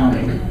entire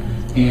county,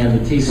 and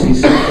the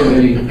TCC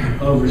committee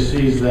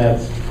oversees that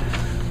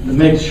to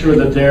make sure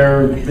that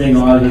they're being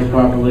audited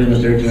properly and that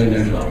they're doing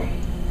their job.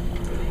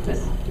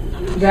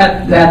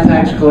 That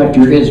tax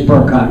collector is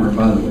Burkheimer,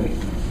 by the way.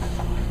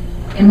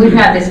 And we've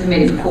had this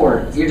committee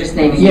before. You're just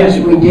naming. Yes,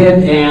 we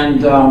did,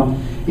 and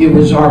it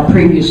was our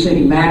previous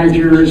city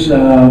managers,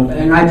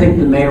 and I think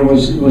the mayor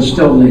was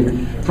still the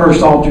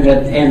first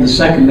alternate, and the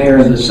second mayor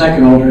is the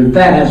second alternate.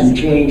 That hasn't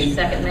changed.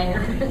 Second mayor.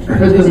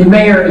 The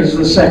mayor is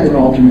the second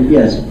alternate,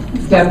 yes,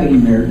 deputy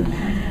mayor.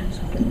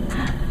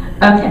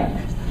 Okay.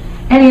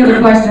 Any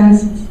other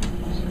questions?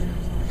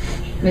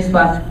 Ms.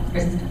 Buck?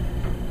 This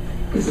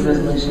is a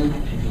resolution.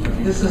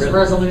 This is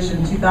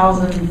resolution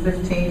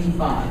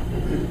 2015-5.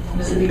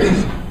 Ms.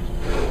 Beasley.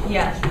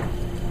 Yes.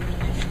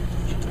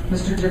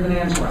 Mr.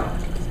 Giovanangelo.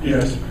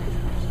 Yes.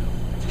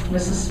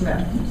 Mrs.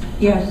 Smith.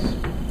 Yes.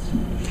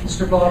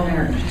 Mr.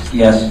 Baldner.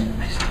 Yes.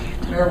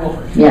 Mayor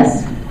Wolford.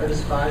 Yes. That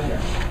is 5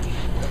 yes.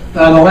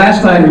 The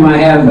last item I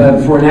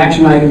have for an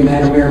action item,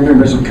 Madam Mayor,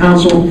 members of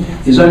council,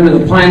 is under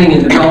the Planning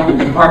and Development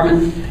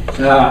Department.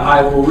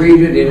 I will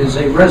read it. It is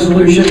a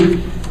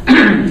resolution.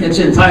 It's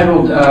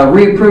entitled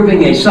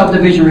Reapproving a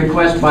Subdivision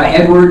Request by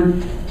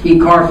Edward T.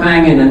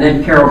 Carfang and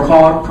Annette Carroll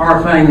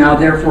Carfang. Now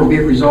therefore be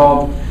it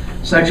resolved,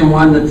 Section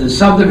 1, that the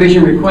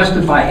subdivision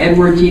requested by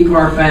Edward T.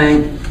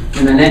 Carfang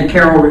and Annette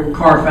Carroll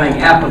Carfang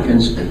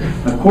applicants,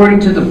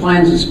 according to the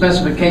plans and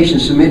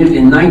specifications submitted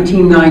in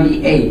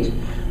 1998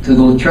 to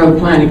the Latrobe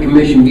Planning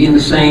Commission, being the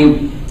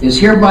same, is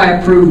hereby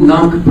approved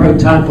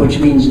non-pro-tunc, which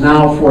means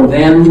now for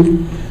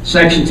then.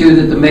 Section 2,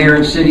 that the mayor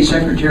and city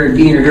secretary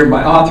being are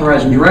hereby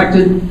authorized and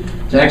directed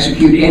to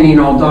execute any and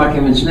all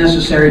documents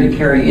necessary to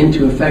carry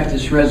into effect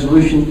this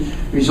resolution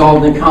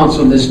resolved in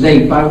council this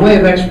date. By way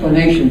of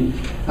explanation,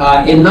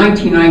 in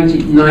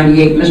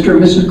 1998, Mr.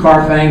 and Mrs.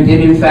 Carfang did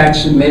in fact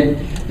submit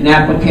an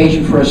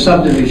application for a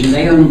subdivision.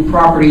 They own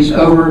properties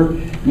over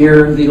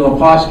near the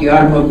Leposki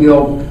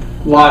automobile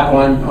lot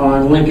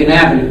on Lincoln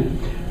Avenue.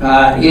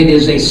 It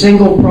is a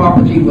single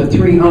property with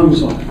 3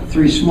 homes on it,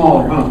 3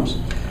 smaller homes.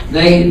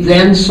 They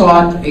then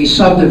sought a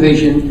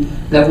subdivision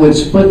that would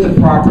split the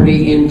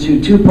property into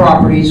 2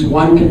 properties,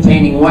 one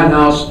containing 1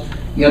 house,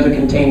 the other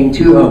containing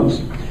 2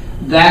 homes.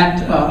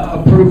 That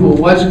approval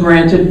was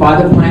granted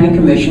by the Planning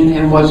Commission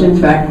and was in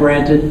fact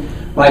granted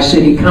by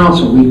City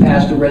Council. We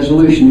passed a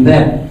resolution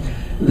then.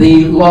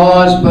 The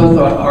laws, both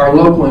our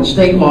local and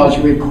state laws,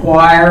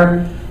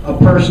 require a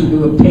person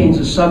who obtains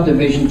a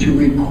subdivision to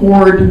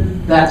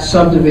record that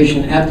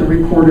subdivision at the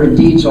Recorder of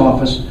Deeds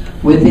office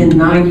within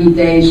 90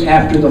 days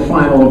after the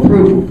final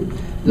approval.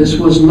 This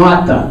was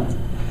not done.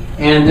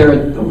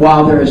 And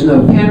while there is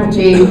no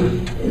penalty,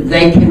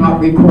 they cannot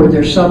record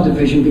their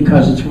subdivision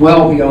because it's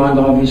well beyond,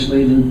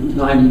 obviously, the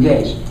 90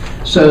 days.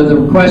 So the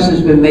request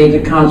has been made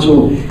to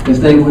council if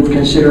they would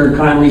consider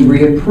kindly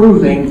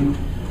reapproving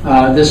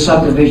this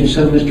subdivision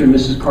so Mr. and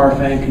Mrs.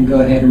 Carfang can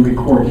go ahead and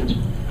record it.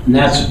 And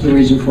that's the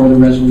reason for the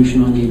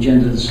resolution on the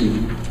agenda this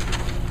evening.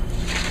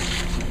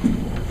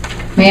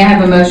 May I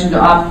have a motion to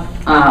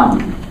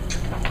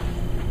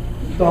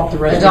Adopt the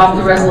resolution. adopt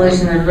the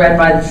resolution as read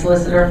by the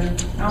solicitor?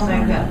 I'll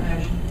make that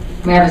motion.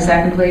 May I have a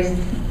second, please?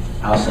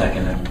 I'll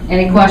second it.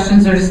 Any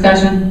questions or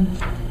discussion?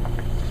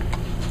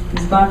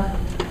 Ms. Buck?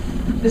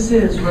 This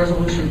is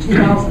Resolution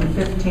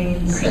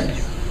 2015-6.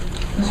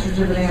 Mr.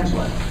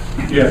 Giovanangelo.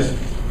 Yes.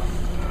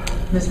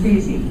 Ms.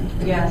 Beasy.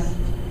 Yes.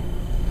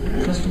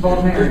 Mr.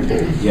 Baldner.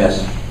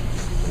 Yes.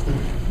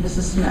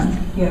 Mrs. Smith.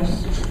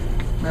 Yes.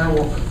 Mayor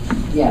Wolford.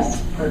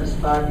 Yes. That is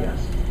 5 yes.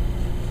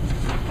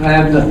 I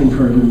have nothing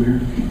further, Mayor.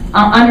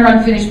 Under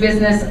unfinished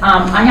business,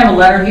 I have a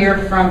letter here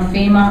from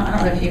FEMA. I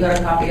don't know if you got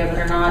a copy of it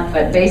or not,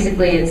 but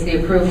basically it's the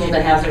approval of the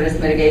hazardous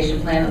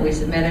mitigation plan that we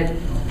submitted.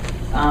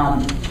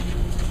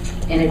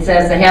 And it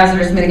says the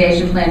hazardous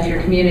mitigation plan for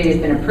your community has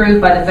been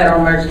approved by the Federal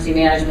Emergency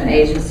Management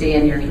Agency,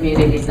 and your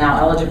community is now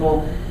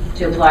eligible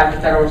to apply for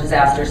federal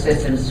disaster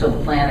assistance until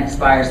the plan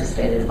expires as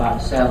stated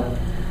above. So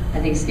I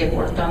think Skip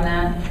worked on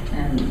that,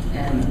 and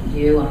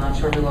you, I'm not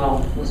sure who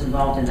all was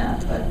involved in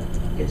that, but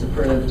it's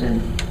approved,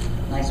 and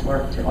nice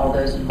work to all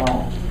those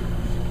involved.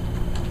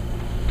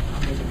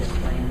 I'll make a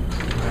disclaimer.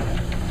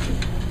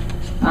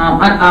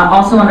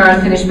 Also under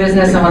unfinished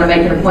business, I want to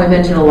make an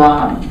appointment to the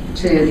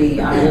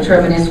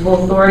Latrobe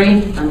Municipal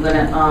Authority. I'm going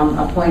to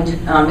appoint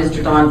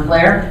Mr. Don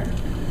Clare.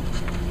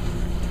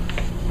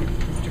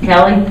 Mr.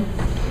 Kelly?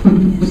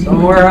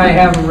 Somewhere I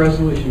have a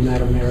resolution,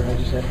 Madam Mayor, I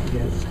just have to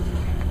get it.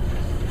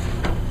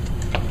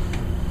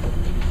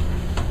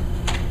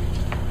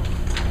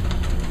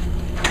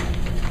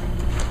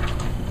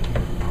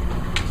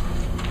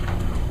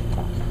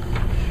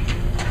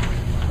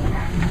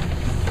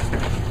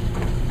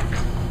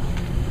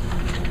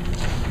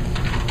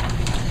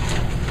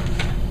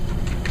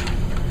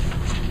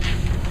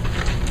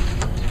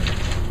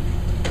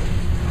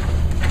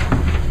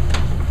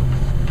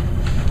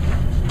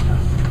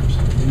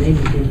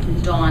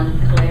 Don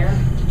Clare.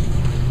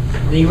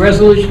 The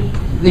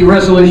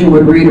resolution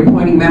would read,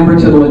 appointing member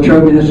to the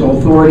Latrobe Municipal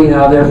Authority,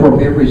 now therefore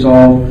be it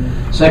resolved.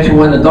 Section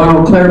 1, that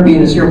Donald Clare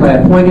being is hereby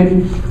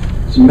appointed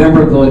as a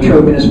member of the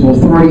Latrobe Municipal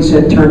Authority,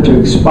 said term to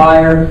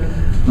expire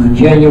on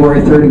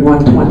January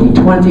 31,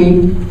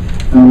 2020.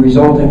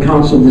 Result in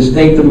council this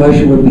date, the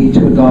motion would be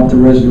to adopt the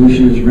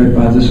resolution as read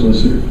by the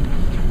solicitor.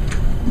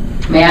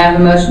 May I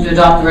have a motion to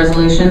adopt the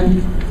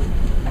resolution?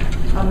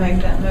 I'll make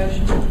that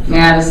motion. May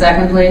I have a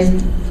second, please?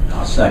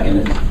 I'll second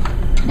it.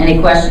 Any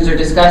questions or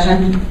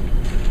discussion?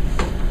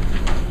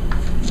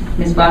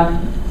 Ms. Buck?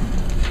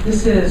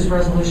 This is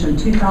Resolution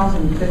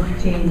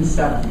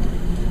 2015-7.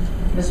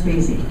 Ms.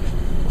 Beasy.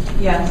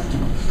 Yes.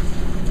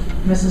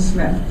 Mrs.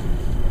 Smith.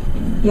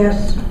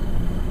 Yes.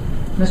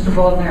 Mr.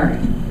 Baldner.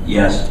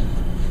 Yes.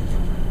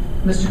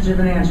 Mr.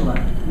 Giovanangelo.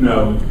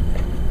 No.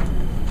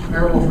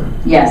 Mayor Wolford.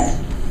 Yes.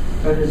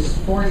 That is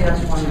 4 yes,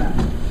 1 no.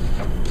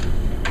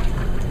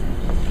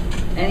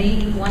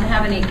 Anyone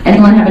have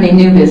any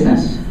new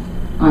business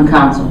on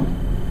council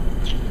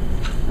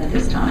at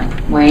this time?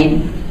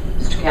 Wayne?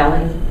 Mr.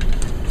 Kelly?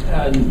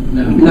 No,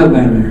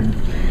 Madam Mayor.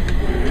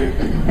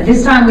 At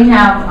this time, we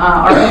have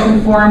our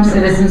open forum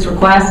citizens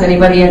request.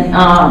 Anybody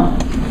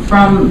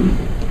from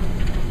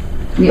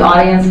the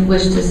audience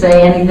wish to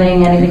say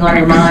anything on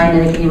your mind,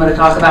 anything you want to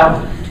talk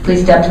about,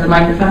 please step to the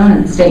microphone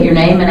and state your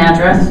name and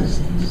address.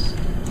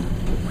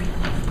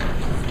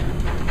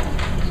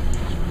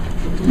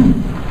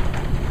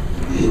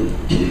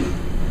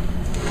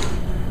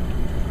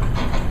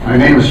 My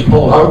name is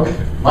Paul Hoke,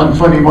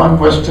 121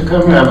 West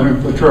Tacoma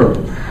Avenue,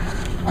 Latrobe.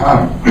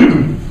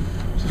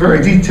 It's a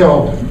very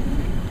detailed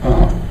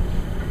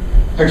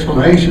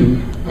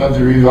explanation of the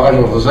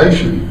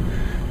revitalization.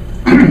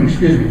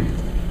 Excuse me.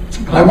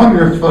 But I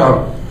wonder if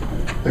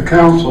the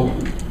council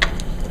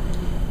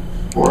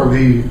or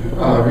the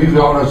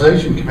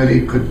revitalization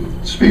committee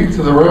could speak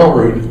to the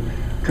railroad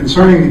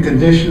concerning the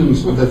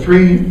conditions of the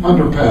three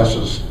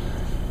underpasses,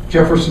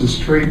 Jefferson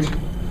Street,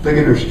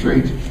 Ligonier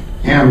Street,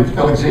 and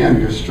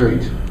Alexandria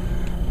Street.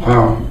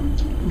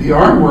 The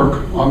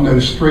ironwork on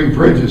those three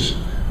bridges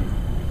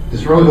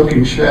is really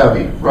looking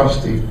shabby,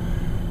 rusty,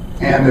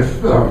 and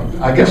if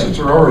I guess it's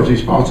the railroad's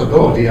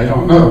responsibility, I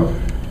don't know.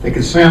 They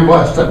could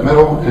sandblast that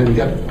metal and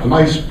get a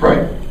nice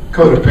bright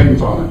coat of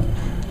paint on it.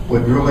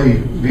 Would really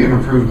be an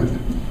improvement.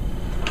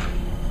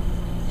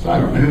 So I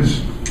don't know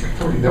whose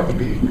authority that would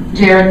be.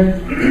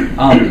 Jared?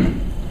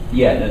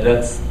 Yeah,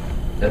 that's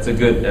a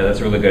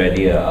really good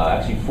idea.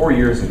 Actually, 4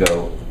 years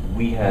ago,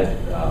 we had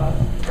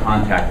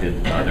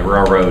contacted the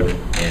railroad,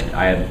 and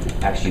I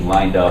had actually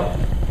lined up.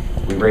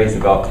 We raised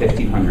about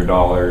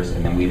 $1,500,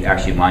 and then we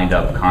actually lined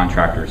up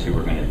contractors who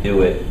were going to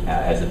do it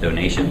as a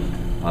donation.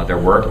 Their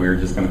work, we were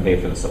just going to pay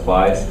for the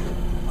supplies.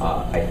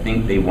 I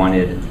think they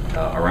wanted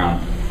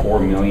around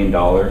 $4 million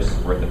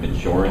worth of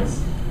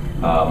insurance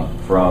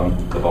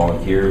from the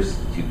volunteers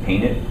to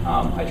paint it.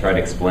 I tried to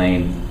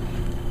explain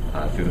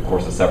through the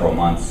course of several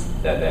months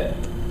that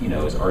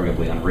is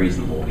arguably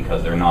unreasonable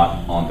because they're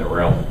not on the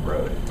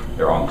railroad,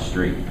 they're on the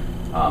street,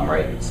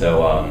 right?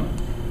 So,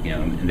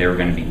 and they were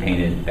going to be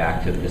painted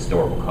back to the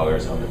historical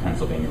colors of the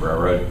Pennsylvania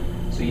Railroad.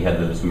 So you had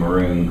those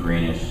maroon,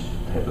 greenish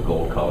type of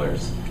gold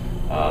colors.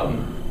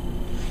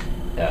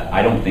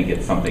 I don't think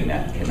it's something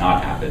that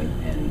cannot happen,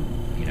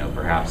 and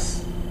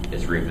perhaps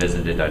it's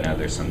revisited. I know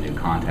there's some new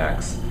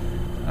contacts,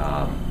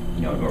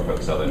 in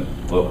Norfolk Southern,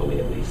 locally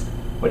at least,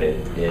 but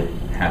it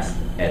has,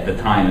 at the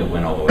time it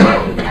went all the way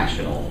to the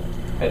national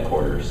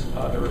headquarters,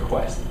 the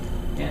request,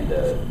 and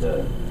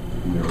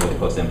we were really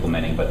close to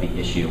implementing, but the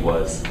issue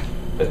was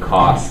the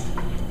cost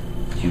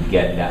to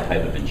get that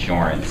type of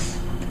insurance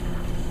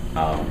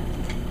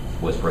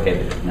was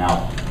prohibitive.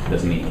 Now,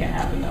 doesn't mean it can't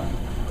happen though,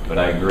 but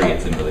I agree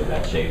it's in really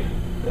bad shape.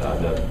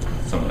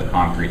 Some of the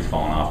concrete's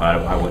fallen off.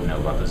 I wouldn't know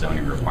about the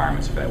zoning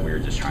requirements for that. We were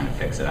just trying to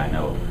fix it. I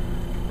know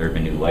there had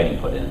been new lighting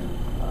put in,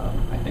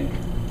 I think.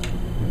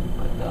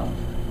 But,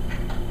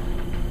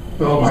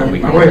 well,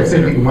 my way of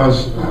thinking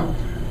was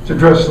to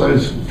address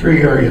those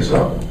three areas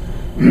up.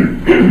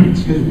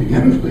 Excuse me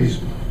again, please.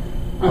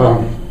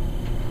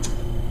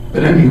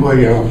 But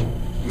anyway,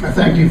 I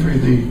thank you for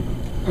the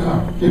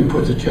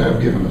input that you have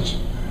given us.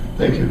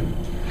 Thank you.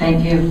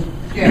 Thank you.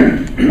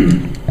 Jared,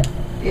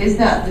 is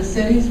that the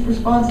city's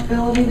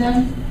responsibility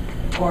then,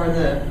 or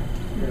the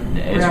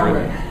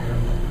railroad?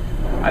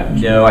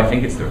 No, I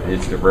think it's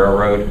the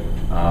railroad.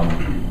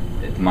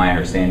 It's my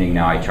understanding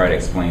now. I try to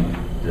explain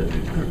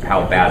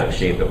how bad of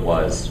shape it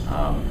was.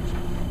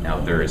 Now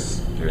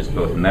there's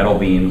both metal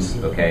beams,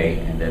 okay,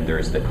 and then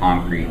there's the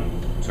concrete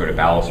sort of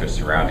balusters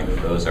surrounding it.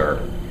 Those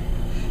are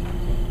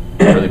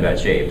in really bad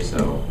shape.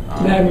 So,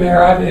 Madam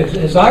Mayor,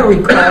 as I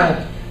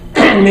recall,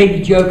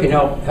 maybe Joe can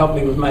help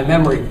me with my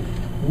memory.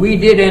 We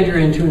did enter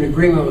into an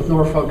agreement with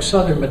Norfolk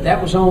Southern, but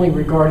that was only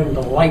regarding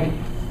the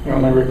lighting.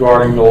 Only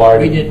regarding the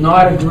lighting. We did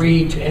not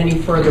agree to any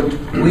further.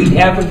 We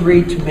have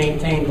agreed to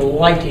maintain the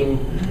lighting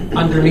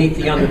underneath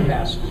the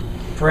underpass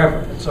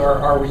forever. It's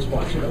our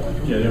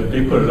responsibility. Yeah,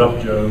 they put it up,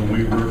 Joe, and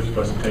we were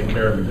supposed to take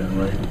care of it then,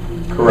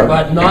 right? Correct.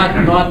 But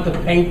not the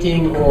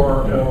painting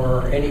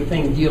or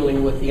anything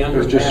dealing with the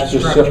underpass It's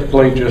just structure.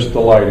 simply just the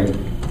lighting.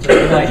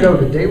 Joe,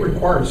 did they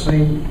require the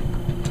same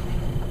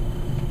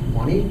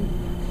money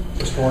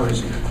as far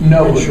as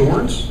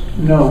insurance?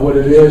 No, what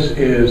it is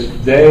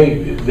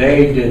they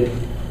did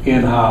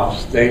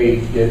in-house.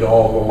 They did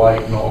all the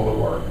light and all the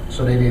work.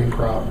 So they didn't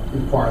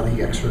require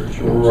the extra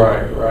insurance?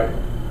 Right.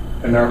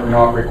 And they're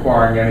not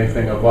requiring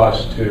anything of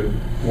us to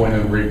win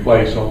and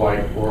replace a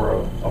light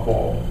or a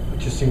bulb. It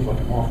just seems like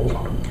an awful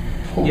lot.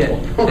 yeah,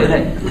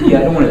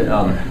 I don't want to.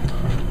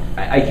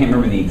 I can't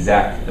remember the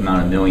exact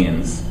amount of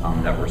millions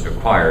that was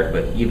required,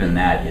 but even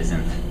that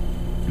isn't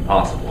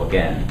impossible.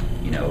 Again,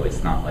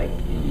 it's not like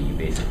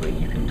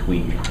you can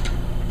tweak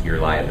your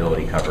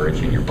liability coverage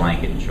and your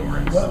blanket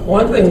insurance. Well,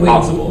 one thing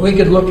we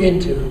could look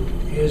into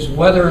is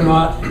whether or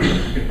not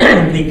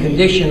the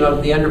condition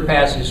of the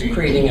underpass is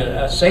creating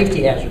a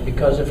safety hazard,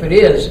 because if it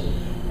is,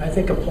 I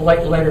think a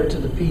polite letter to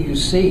the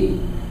PUC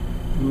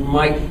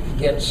might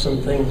get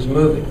some things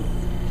moving.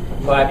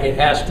 But it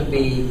has to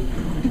be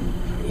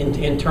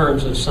in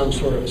terms of some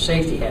sort of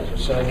safety hazard.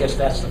 So I guess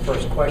that's the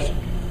first question.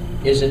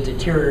 is it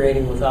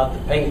deteriorating without the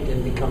paint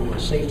and becoming a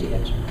safety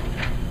hazard?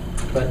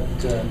 But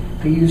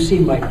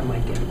PUC might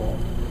get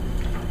involved.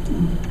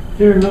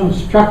 There are no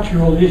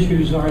structural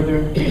issues, are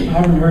there? I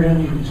haven't heard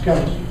any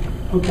discussed.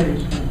 Okay.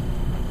 So.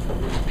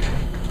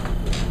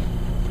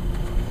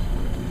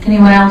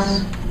 Anyone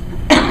else?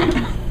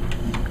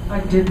 I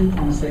did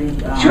want to say,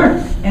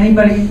 Sure.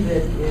 anybody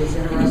that is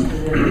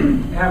interested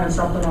in having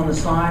something on the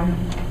sign,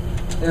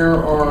 there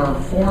are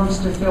forms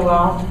to fill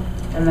out,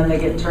 and then they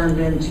get turned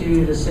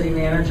into the city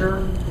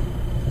manager,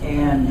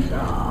 and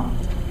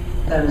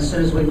then as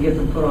soon as we can get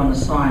them put on the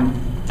sign.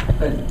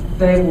 But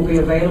they will be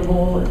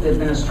available at the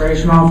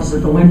administration office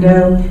at the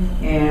window,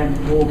 and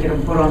we'll get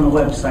them put on the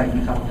website in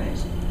a couple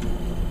days.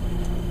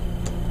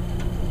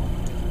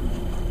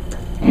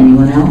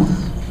 Anyone else?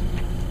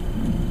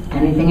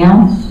 Anything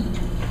else?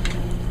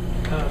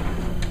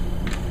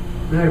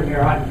 Madam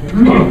Mayor,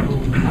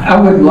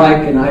 I would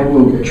like, and I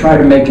will try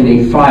to make it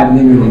a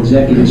 5-minute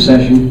executive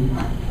session,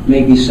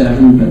 maybe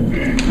 7, but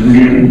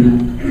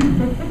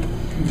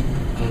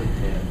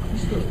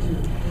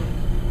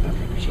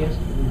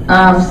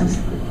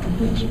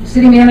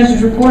City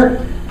manager's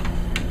report.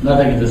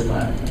 nothing at this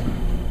time.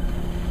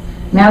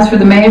 Now as for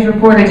the mayor's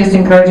report, I just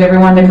encourage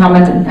everyone to come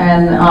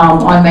and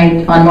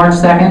on March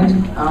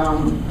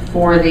 2nd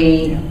for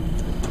the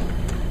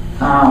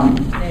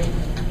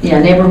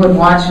neighborhood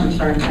watch. I'm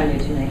sorry, I'm trying to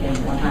do too many things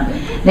at one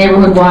time.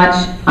 Neighborhood watch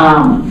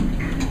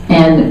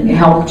and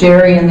help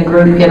Jerry and the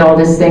group get all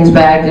these things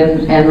bagged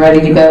and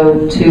ready to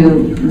go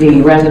to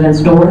the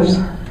residents' doors.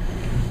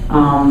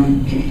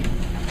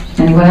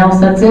 Anyone else?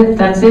 That's it.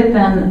 That's it.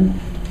 Then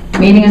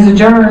meeting is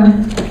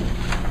adjourned.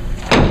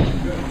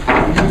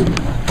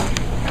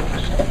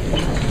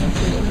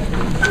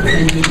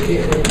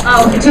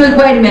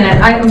 Wait a minute,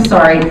 I'm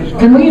sorry.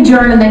 Can we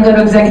adjourn and then go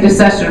to executive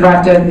session, or do I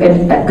have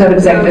to go to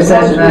executive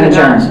session and then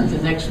adjourn?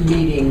 The next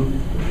meeting,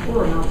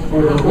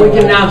 we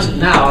can announce it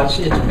now. It's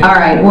All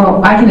right,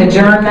 well, I can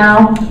adjourn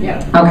now? Yeah.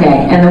 Okay,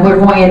 and then we're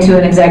going into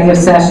an executive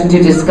session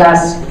to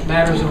discuss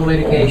Matters of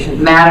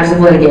litigation. matters of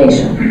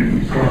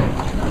litigation.